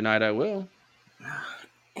for tonight, I will.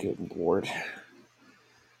 Good Lord.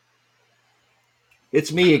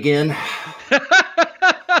 It's me again.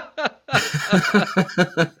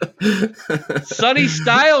 Sonny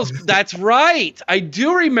Styles, that's right. I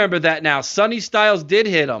do remember that now. Sonny Styles did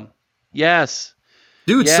hit him. Yes.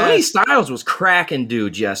 Dude, yes. Sonny Styles was cracking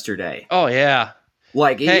dudes yesterday. Oh, yeah.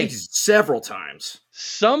 Several times.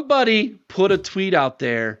 Somebody put a tweet out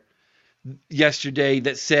there yesterday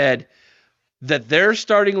that said that their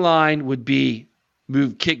starting line would be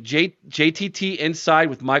kick JTT inside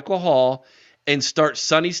with Michael Hall and start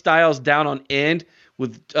Sonny Styles down on end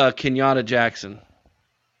with Kenyatta Jackson.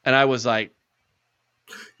 And I was like,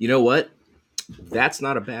 you know what? That's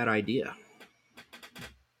not a bad idea.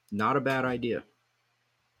 Not a bad idea.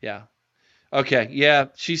 Yeah. Okay. Yeah.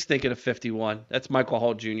 She's thinking of 51. That's Michael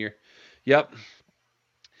Hall Jr. Yep.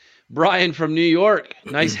 Brian from New York.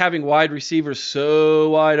 Nice having wide receivers so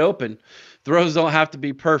wide open. Throws don't have to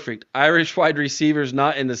be perfect. Irish wide receivers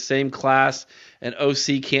not in the same class, and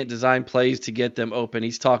OC can't design plays to get them open.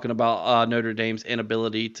 He's talking about Notre Dame's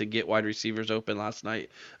inability to get wide receivers open last night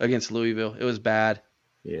against Louisville. It was bad.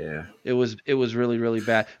 Yeah. It was really, really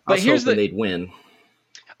bad. But I was hoping they'd win.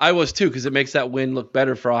 I was too, because it makes that win look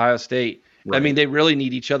better for Ohio State. Right. I mean, they really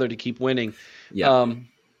need each other to keep winning. Yeah.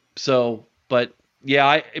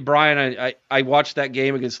 Brian, I watched that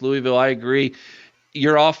game against Louisville. I agree.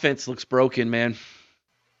 Your offense looks broken, man.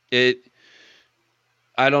 I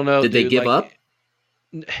don't know. Did they give up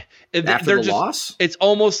after the loss? It's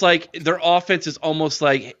almost like their offense is almost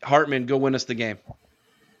like Hartman, go win us the game.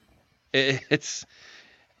 I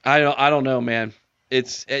don't know, man.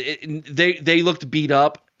 They looked beat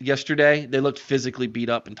up yesterday. They looked physically beat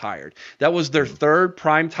up and tired. That was their third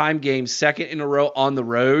primetime game, second in a row on the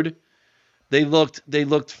road. They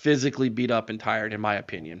looked physically beat up and tired, in my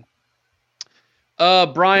opinion.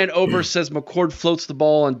 Brian Oberst says McCord floats the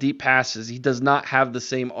ball on deep passes. He does not have the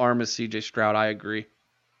same arm as CJ Stroud. I agree.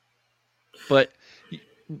 But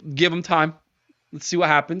give him time. Let's see what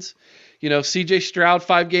happens. CJ Stroud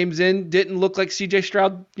 5 games in didn't look like CJ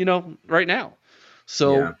Stroud, right now.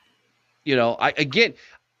 So, yeah.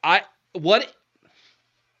 What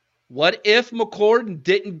if McCord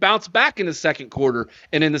didn't bounce back in the second quarter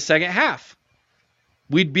and in the second half?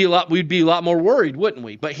 We'd be a lot more worried, wouldn't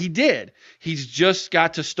we? But he did. He's just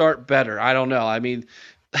got to start better. I don't know. I mean,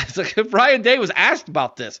 it's like Brian Day was asked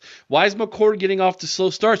about this. Why is McCord getting off to slow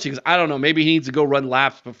starts? He goes, I don't know. Maybe he needs to go run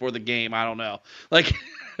laps before the game. I don't know.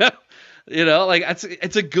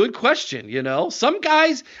 It's a good question. Some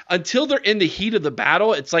guys, until they're in the heat of the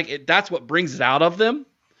battle, it's like that's what brings it out of them.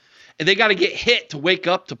 And they got to get hit to wake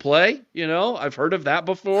up to play. I've heard of that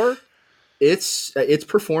before. It's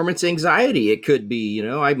performance anxiety. It could be,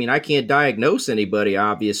 I can't diagnose anybody,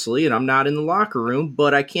 obviously, and I'm not in the locker room,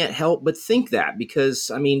 but I can't help but think that because,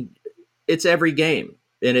 it's every game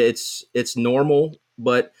and it's normal,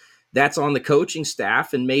 but that's on the coaching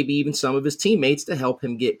staff and maybe even some of his teammates to help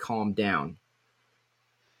him get calmed down.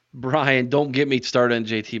 Brian, don't get me started on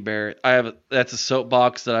JT Barrett. That's a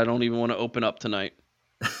soapbox that I don't even want to open up tonight.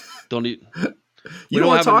 Don't eat. You don't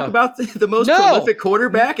want to talk about the most prolific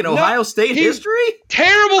quarterback in Ohio State history?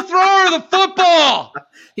 Terrible thrower of the football.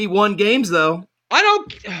 He won games, though.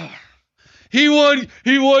 He won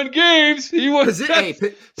games. He won.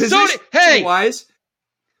 Wise.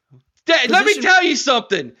 Let me tell you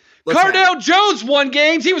something. Cardale Jones won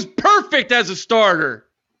games. He was perfect as a starter.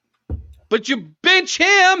 But you bench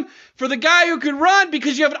him for the guy who could run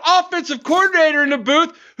because you have an offensive coordinator in the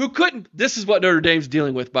booth who couldn't. This is what Notre Dame's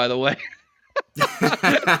dealing with, by the way.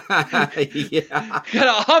 Yeah. Got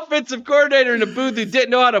an offensive coordinator in the booth who didn't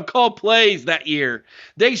know how to call plays that year.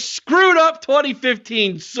 They screwed up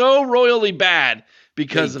 2015 so royally bad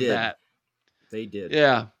because of that. They did.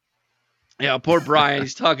 Yeah. Yeah, poor Brian.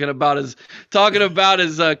 He's talking about his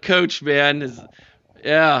coach, man.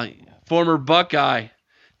 Former Buckeye.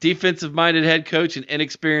 Defensive-minded head coach and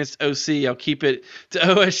inexperienced OC. I'll keep it to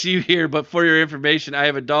OSU here, but for your information, I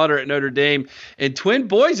have a daughter at Notre Dame and twin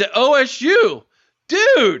boys at OSU.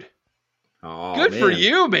 Dude, good for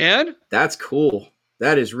you, man. That's cool.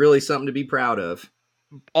 That is really something to be proud of.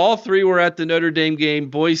 All three were at the Notre Dame game.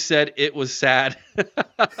 Boys said it was sad.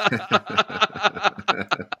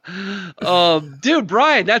 Dude,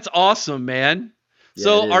 Brian, that's awesome, man. Yeah,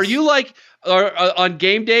 so are you like on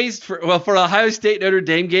game days for Ohio State Notre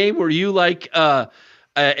Dame game? Were you like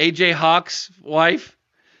AJ Hawk's wife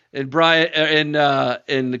and Brian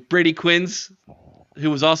and Brady Quinn's, who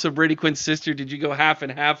was also Brady Quinn's sister? Did you go half and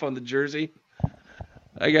half on the jersey?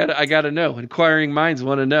 I gotta know. Inquiring minds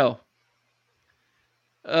want to know.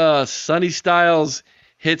 Sonny Styles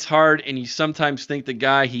hits hard, and you sometimes think the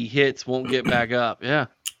guy he hits won't get back up. Yeah.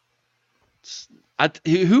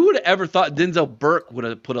 Who would have ever thought Denzel Burke would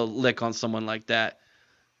have put a lick on someone like that?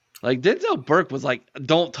 Like, Denzel Burke was like,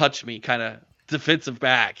 don't touch me kind of defensive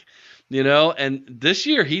back, you know? And this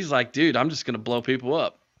year he's like, dude, I'm just going to blow people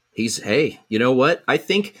up. Hey, you know what? I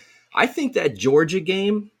think that Georgia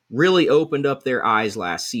game really opened up their eyes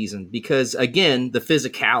last season because, again, the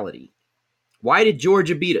physicality. Why did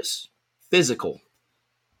Georgia beat us? Physical.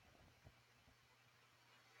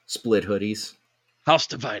 Split hoodies. House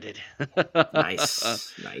divided.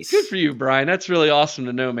 Nice. Good for you, Brian. That's really awesome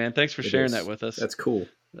to know, man. Thanks for sharing that with us. That's cool.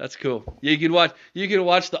 That's cool. You can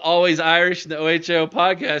watch the Always Irish and the OHIO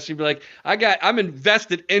podcast. You'd be like, I'm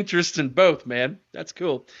invested interest in both, man. That's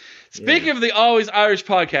cool. Speaking of the Always Irish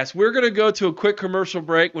podcast, we're going to go to a quick commercial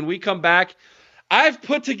break. When we come back, I've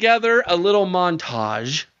put together a little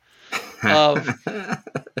montage of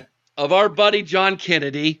our buddy John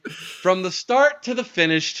Kennedy from the start to the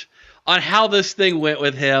finish on how this thing went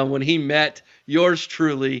with him when he met yours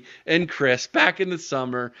truly and Chris back in the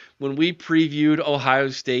summer when we previewed Ohio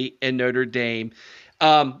State and Notre Dame.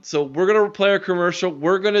 So we're going to play our commercial.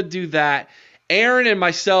 We're going to do that. Aaron and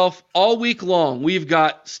myself, all week long, we've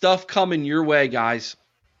got stuff coming your way, guys.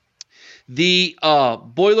 The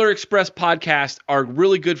Boiler Express podcast are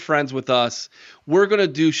really good friends with us. We're going to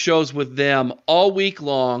do shows with them all week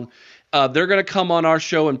long. They're going to come on our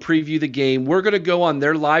show and preview the game. We're going to go on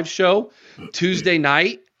their live show Tuesday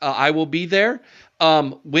night. I will be there.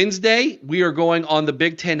 Wednesday, we are going on the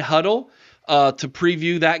Big Ten Huddle to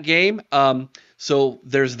preview that game. So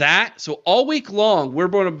there's that. So all week long, we're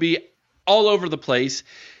going to be all over the place.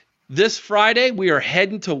 This Friday, we are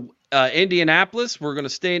heading to Indianapolis. We're going to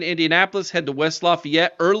stay in Indianapolis, head to West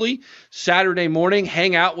Lafayette early Saturday morning,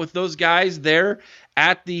 hang out with those guys there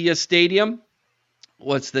at the stadium.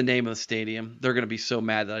 What's the name of the stadium? They're going to be so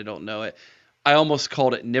mad that I don't know it. I almost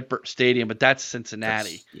called it Nippert Stadium, but that's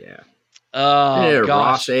Cincinnati. Oh,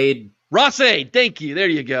 gosh. Ross-Ade. Thank you. There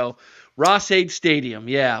you go. Ross-Ade Stadium.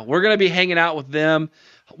 Yeah, we're going to be hanging out with them.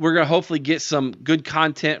 We're going to hopefully get some good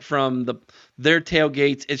content from their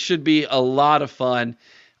tailgates. It should be a lot of fun.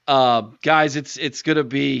 Guys, it's going to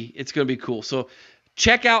be cool. So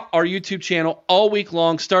check out our YouTube channel all week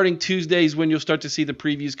long, starting Tuesdays when you'll start to see the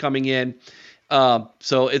previews coming in.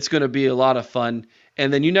 So it's going to be a lot of fun.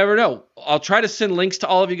 And then you never know. I'll try to send links to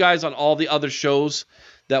all of you guys on all the other shows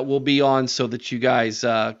that we'll be on so that you guys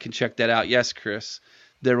can check that out. Yes, Chris,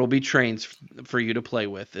 there will be trains for you to play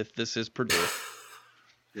with if this is Purdue.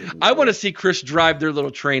 I want to see Chris drive their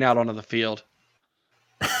little train out onto the field.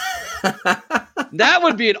 That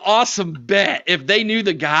would be an awesome bet if they knew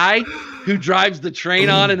the guy who drives the train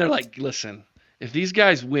on and they're like, listen, if these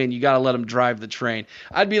guys win, you got to let them drive the train.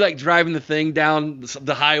 I'd be like driving the thing down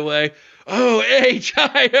the highway.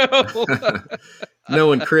 OHIO.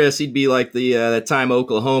 Knowing Chris, he'd be like that time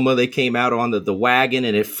Oklahoma, they came out on the wagon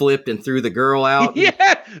and it flipped and threw the girl out. Yeah,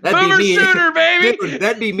 Boomer Sooner, baby.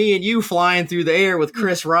 That'd be me and you flying through the air with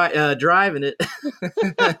Chris driving it.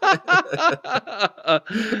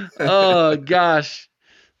 Oh, gosh.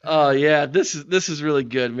 Oh yeah, this is really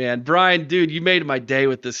good, man. Brian, dude, you made my day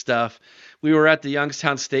with this stuff. We were at the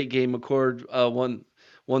Youngstown State game. McCord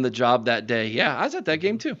won the job that day. Yeah, I was at that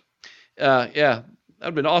game too. Yeah,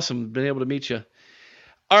 that'd been awesome. Been able to meet you.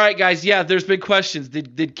 All right, guys. Yeah, there's been questions.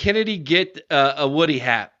 Did Kennedy get a Woody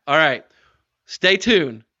hat? All right, stay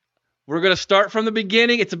tuned. We're going to start from the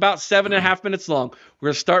beginning. It's about 7.5 minutes long. We're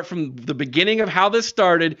going to start from the beginning of how this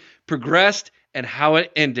started, progressed, and how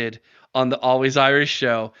it ended on the Always Irish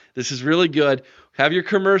show. This is really good. Have your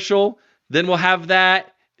commercial. Then we'll have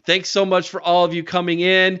that. Thanks so much for all of you coming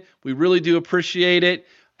in. We really do appreciate it.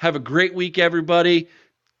 Have a great week, everybody.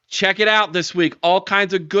 Check it out this week. All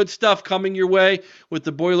kinds of good stuff coming your way with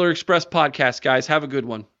the Boiler Express podcast, guys. Have a good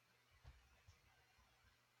one.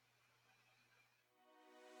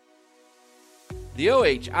 The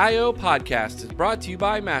OHIO podcast is brought to you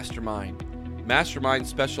by Mastermind. Mastermind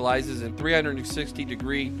specializes in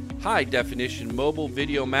 360-degree high-definition mobile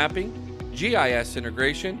video mapping, GIS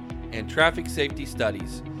integration, and traffic safety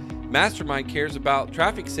studies. Mastermind cares about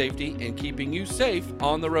traffic safety and keeping you safe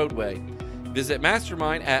on the roadway. Visit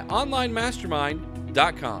Mastermind at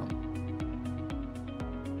onlinemastermind.com.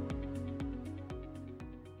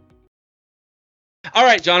 All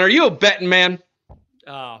right, John, are you a betting man?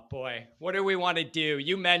 Oh, boy. What do we want to do?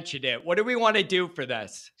 You mentioned it. What do we want to do for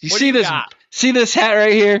this? You see this? See this hat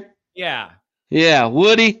right here? Yeah. Yeah,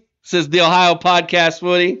 Woody. Says the Ohio Podcast,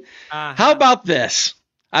 Woody. How about this?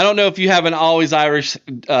 I don't know if you have an Always Irish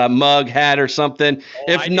mug, hat, or something.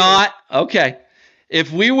 If not, okay.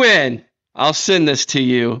 If we win, I'll send this to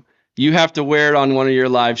you. You have to wear it on one of your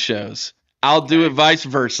live shows. I'll do it vice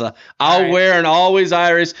versa. I'll wear an Always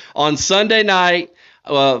Irish on Sunday night.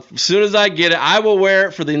 As soon as I get it, I will wear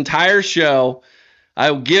it for the entire show. I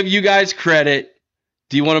will give you guys credit.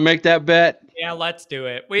 Do you want to make that bet? Yeah, let's do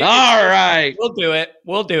it. All right. We'll do it.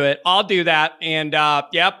 We'll do it. I'll do that. And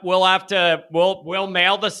yep, we'll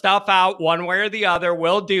mail the stuff out one way or the other.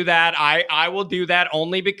 We'll do that. I will do that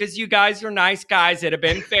only because you guys are nice guys that have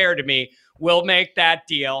been fair to me. We'll make that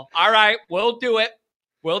deal. All right, we'll do it.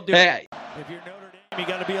 We'll do it. If you're Notre Dame, you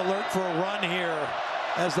got to be alert for a run here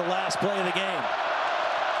as the last play of the game.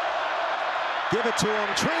 Give it to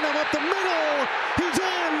him. Train him up the middle. He's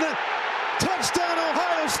in. Touchdown,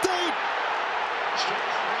 Ohio State.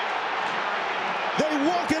 They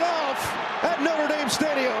walk it off at Notre Dame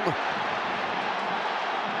Stadium.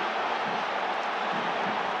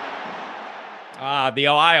 The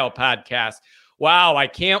Ohio Podcast. Wow, I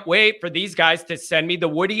can't wait for these guys to send me the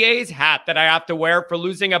Woody A's hat that I have to wear for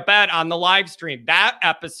losing a bet on the live stream. That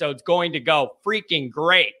episode's going to go freaking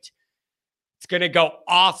great. It's going to go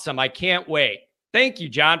awesome. I can't wait. Thank you,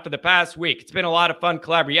 John, for the past week. It's been a lot of fun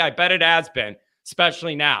collaborating. Yeah, I bet it has been,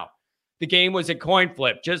 especially now. The game was a coin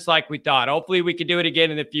flip, just like we thought. Hopefully we can do it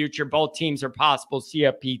again in the future. Both teams are possible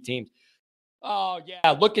CFP teams. Oh,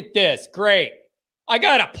 yeah, look at this. Great. I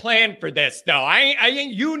got a plan for this, though.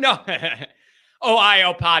 You know,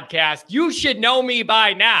 Ohio Podcast, you should know me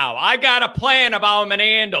by now. I got a plan of how I'm going to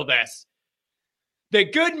handle this. The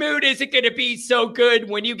good mood isn't going to be so good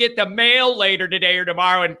when you get the mail later today or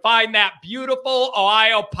tomorrow and find that beautiful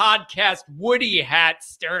Ohio Podcast Woody hat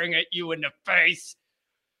staring at you in the face.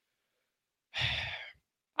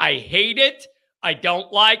 I hate it. I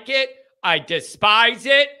don't like it. I despise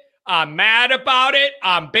it. I'm mad about it.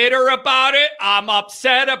 I'm bitter about it. I'm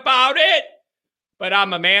upset about it. But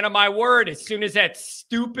I'm a man of my word. As soon as that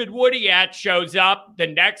stupid Woody hat shows up, the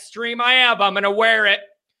next stream I have, I'm going to wear it.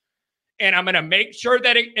 And I'm going to make sure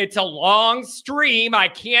that it's a long stream. I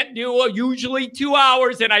can't do usually 2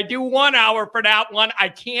 hours, and I do 1 hour for that one. I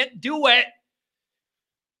can't do it.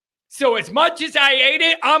 So as much as I hate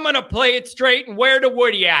it, I'm going to play it straight and wear the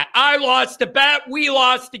Woody hat. I lost the bet. We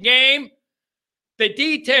lost the game. The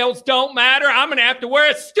details don't matter. I'm going to have to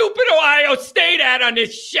wear a stupid Ohio State hat on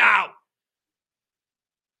this show.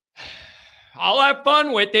 I'll have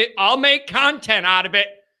fun with it. I'll make content out of it.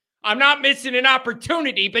 I'm not missing an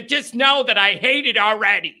opportunity, but just know that I hate it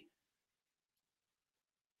already.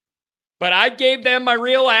 But I gave them my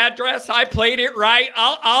real address. I played it right.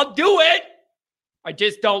 I'll do it. I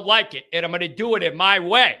just don't like it, and I'm going to do it in my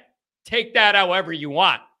way. Take that however you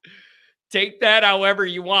want. Take that however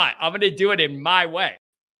you want. I'm going to do it in my way.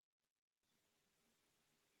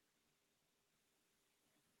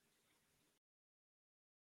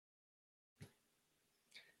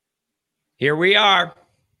 Here we are.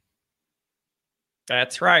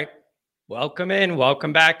 That's right. Welcome in.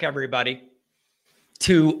 Welcome back, everybody,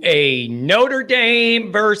 to a Notre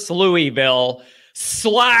Dame versus Louisville /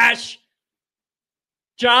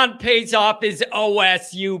 John pays off his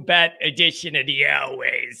OSU bet edition of the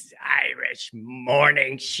Always Irish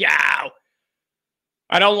Morning Show.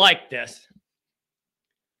 I don't like this.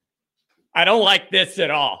 I don't like this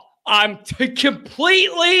at all. I'm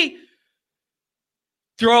completely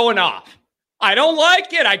thrown off. I don't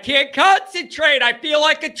like it. I can't concentrate. I feel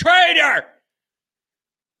like a traitor.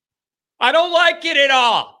 I don't like it at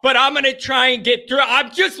all, but I'm going to try and get through.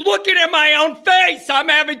 I'm just looking at my own face. I'm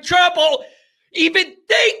having trouble even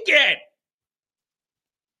thinking.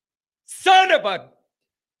 Son of a...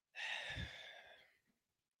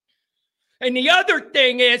 And the other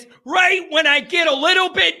thing is, right when I get a little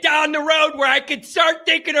bit down the road where I can start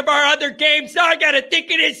thinking of our other games, now I got to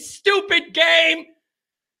think of this stupid game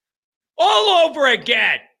all over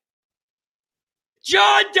again.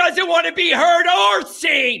 John doesn't want to be heard or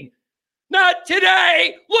seen. Not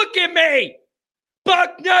today. Look at me.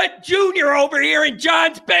 Bucknut Jr. over here in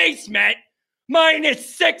John's basement,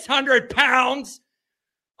 minus 600 pounds.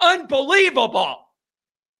 Unbelievable.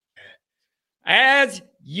 As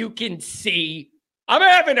you can see, I'm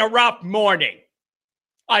having a rough morning.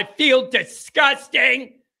 I feel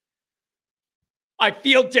disgusting. I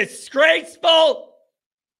feel disgraceful.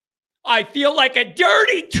 I feel like a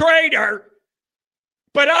dirty traitor.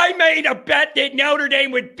 But I made a bet that Notre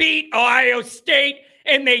Dame would beat Ohio State,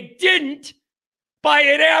 and they didn't by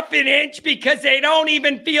an half an inch because they don't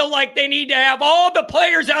even feel like they need to have all the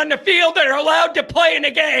players on the field that are allowed to play in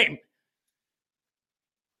a game.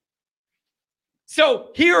 So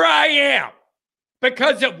here I am,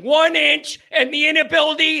 because of 1 inch and the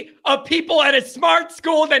inability of people at a smart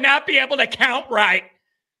school to not be able to count right.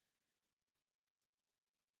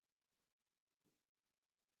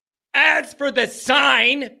 As for the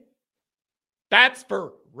sign, that's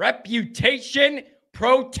for reputation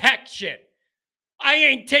protection. I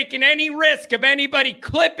ain't taking any risk of anybody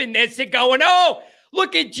clipping this and going, oh,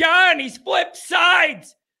 look at John, he's flipped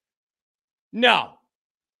sides. No.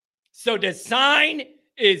 So the sign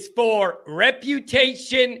is for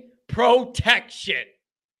reputation protection.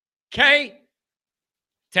 Okay?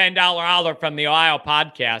 $10 holler from the Ohio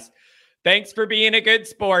podcast. Thanks for being a good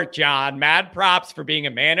sport, John. Mad props for being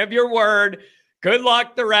a man of your word. Good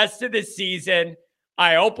luck the rest of the season.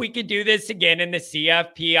 I hope we can do this again in the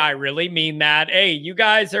CFP. I really mean that. Hey, you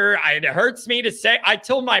guys it hurts me to say, I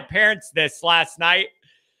told my parents this last night.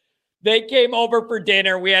 They came over for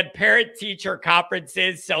dinner. We had parent-teacher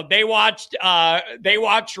conferences, so they watched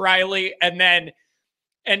Riley, and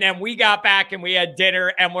then we got back and we had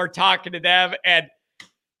dinner, and we're talking to them, and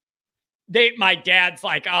my dad's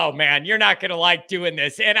like, oh man, you're not going to like doing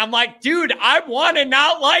this. And I'm like, dude, I want to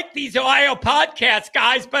not like these Ohio podcast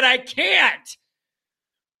guys, but I can't.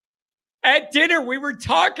 At dinner, we were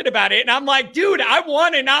talking about it, and I'm like, dude, I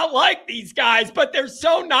want to not like these guys, but they're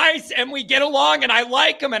so nice, and we get along, and I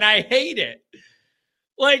like them, and I hate it.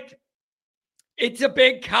 Like, it's a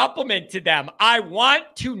big compliment to them. I want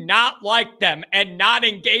to not like them and not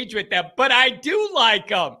engage with them, but I do like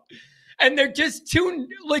them. And they're just two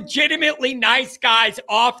legitimately nice guys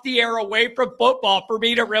off the air away from football for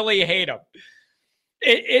me to really hate them.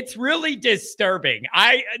 It's really disturbing.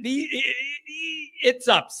 It's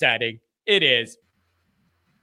upsetting. It is.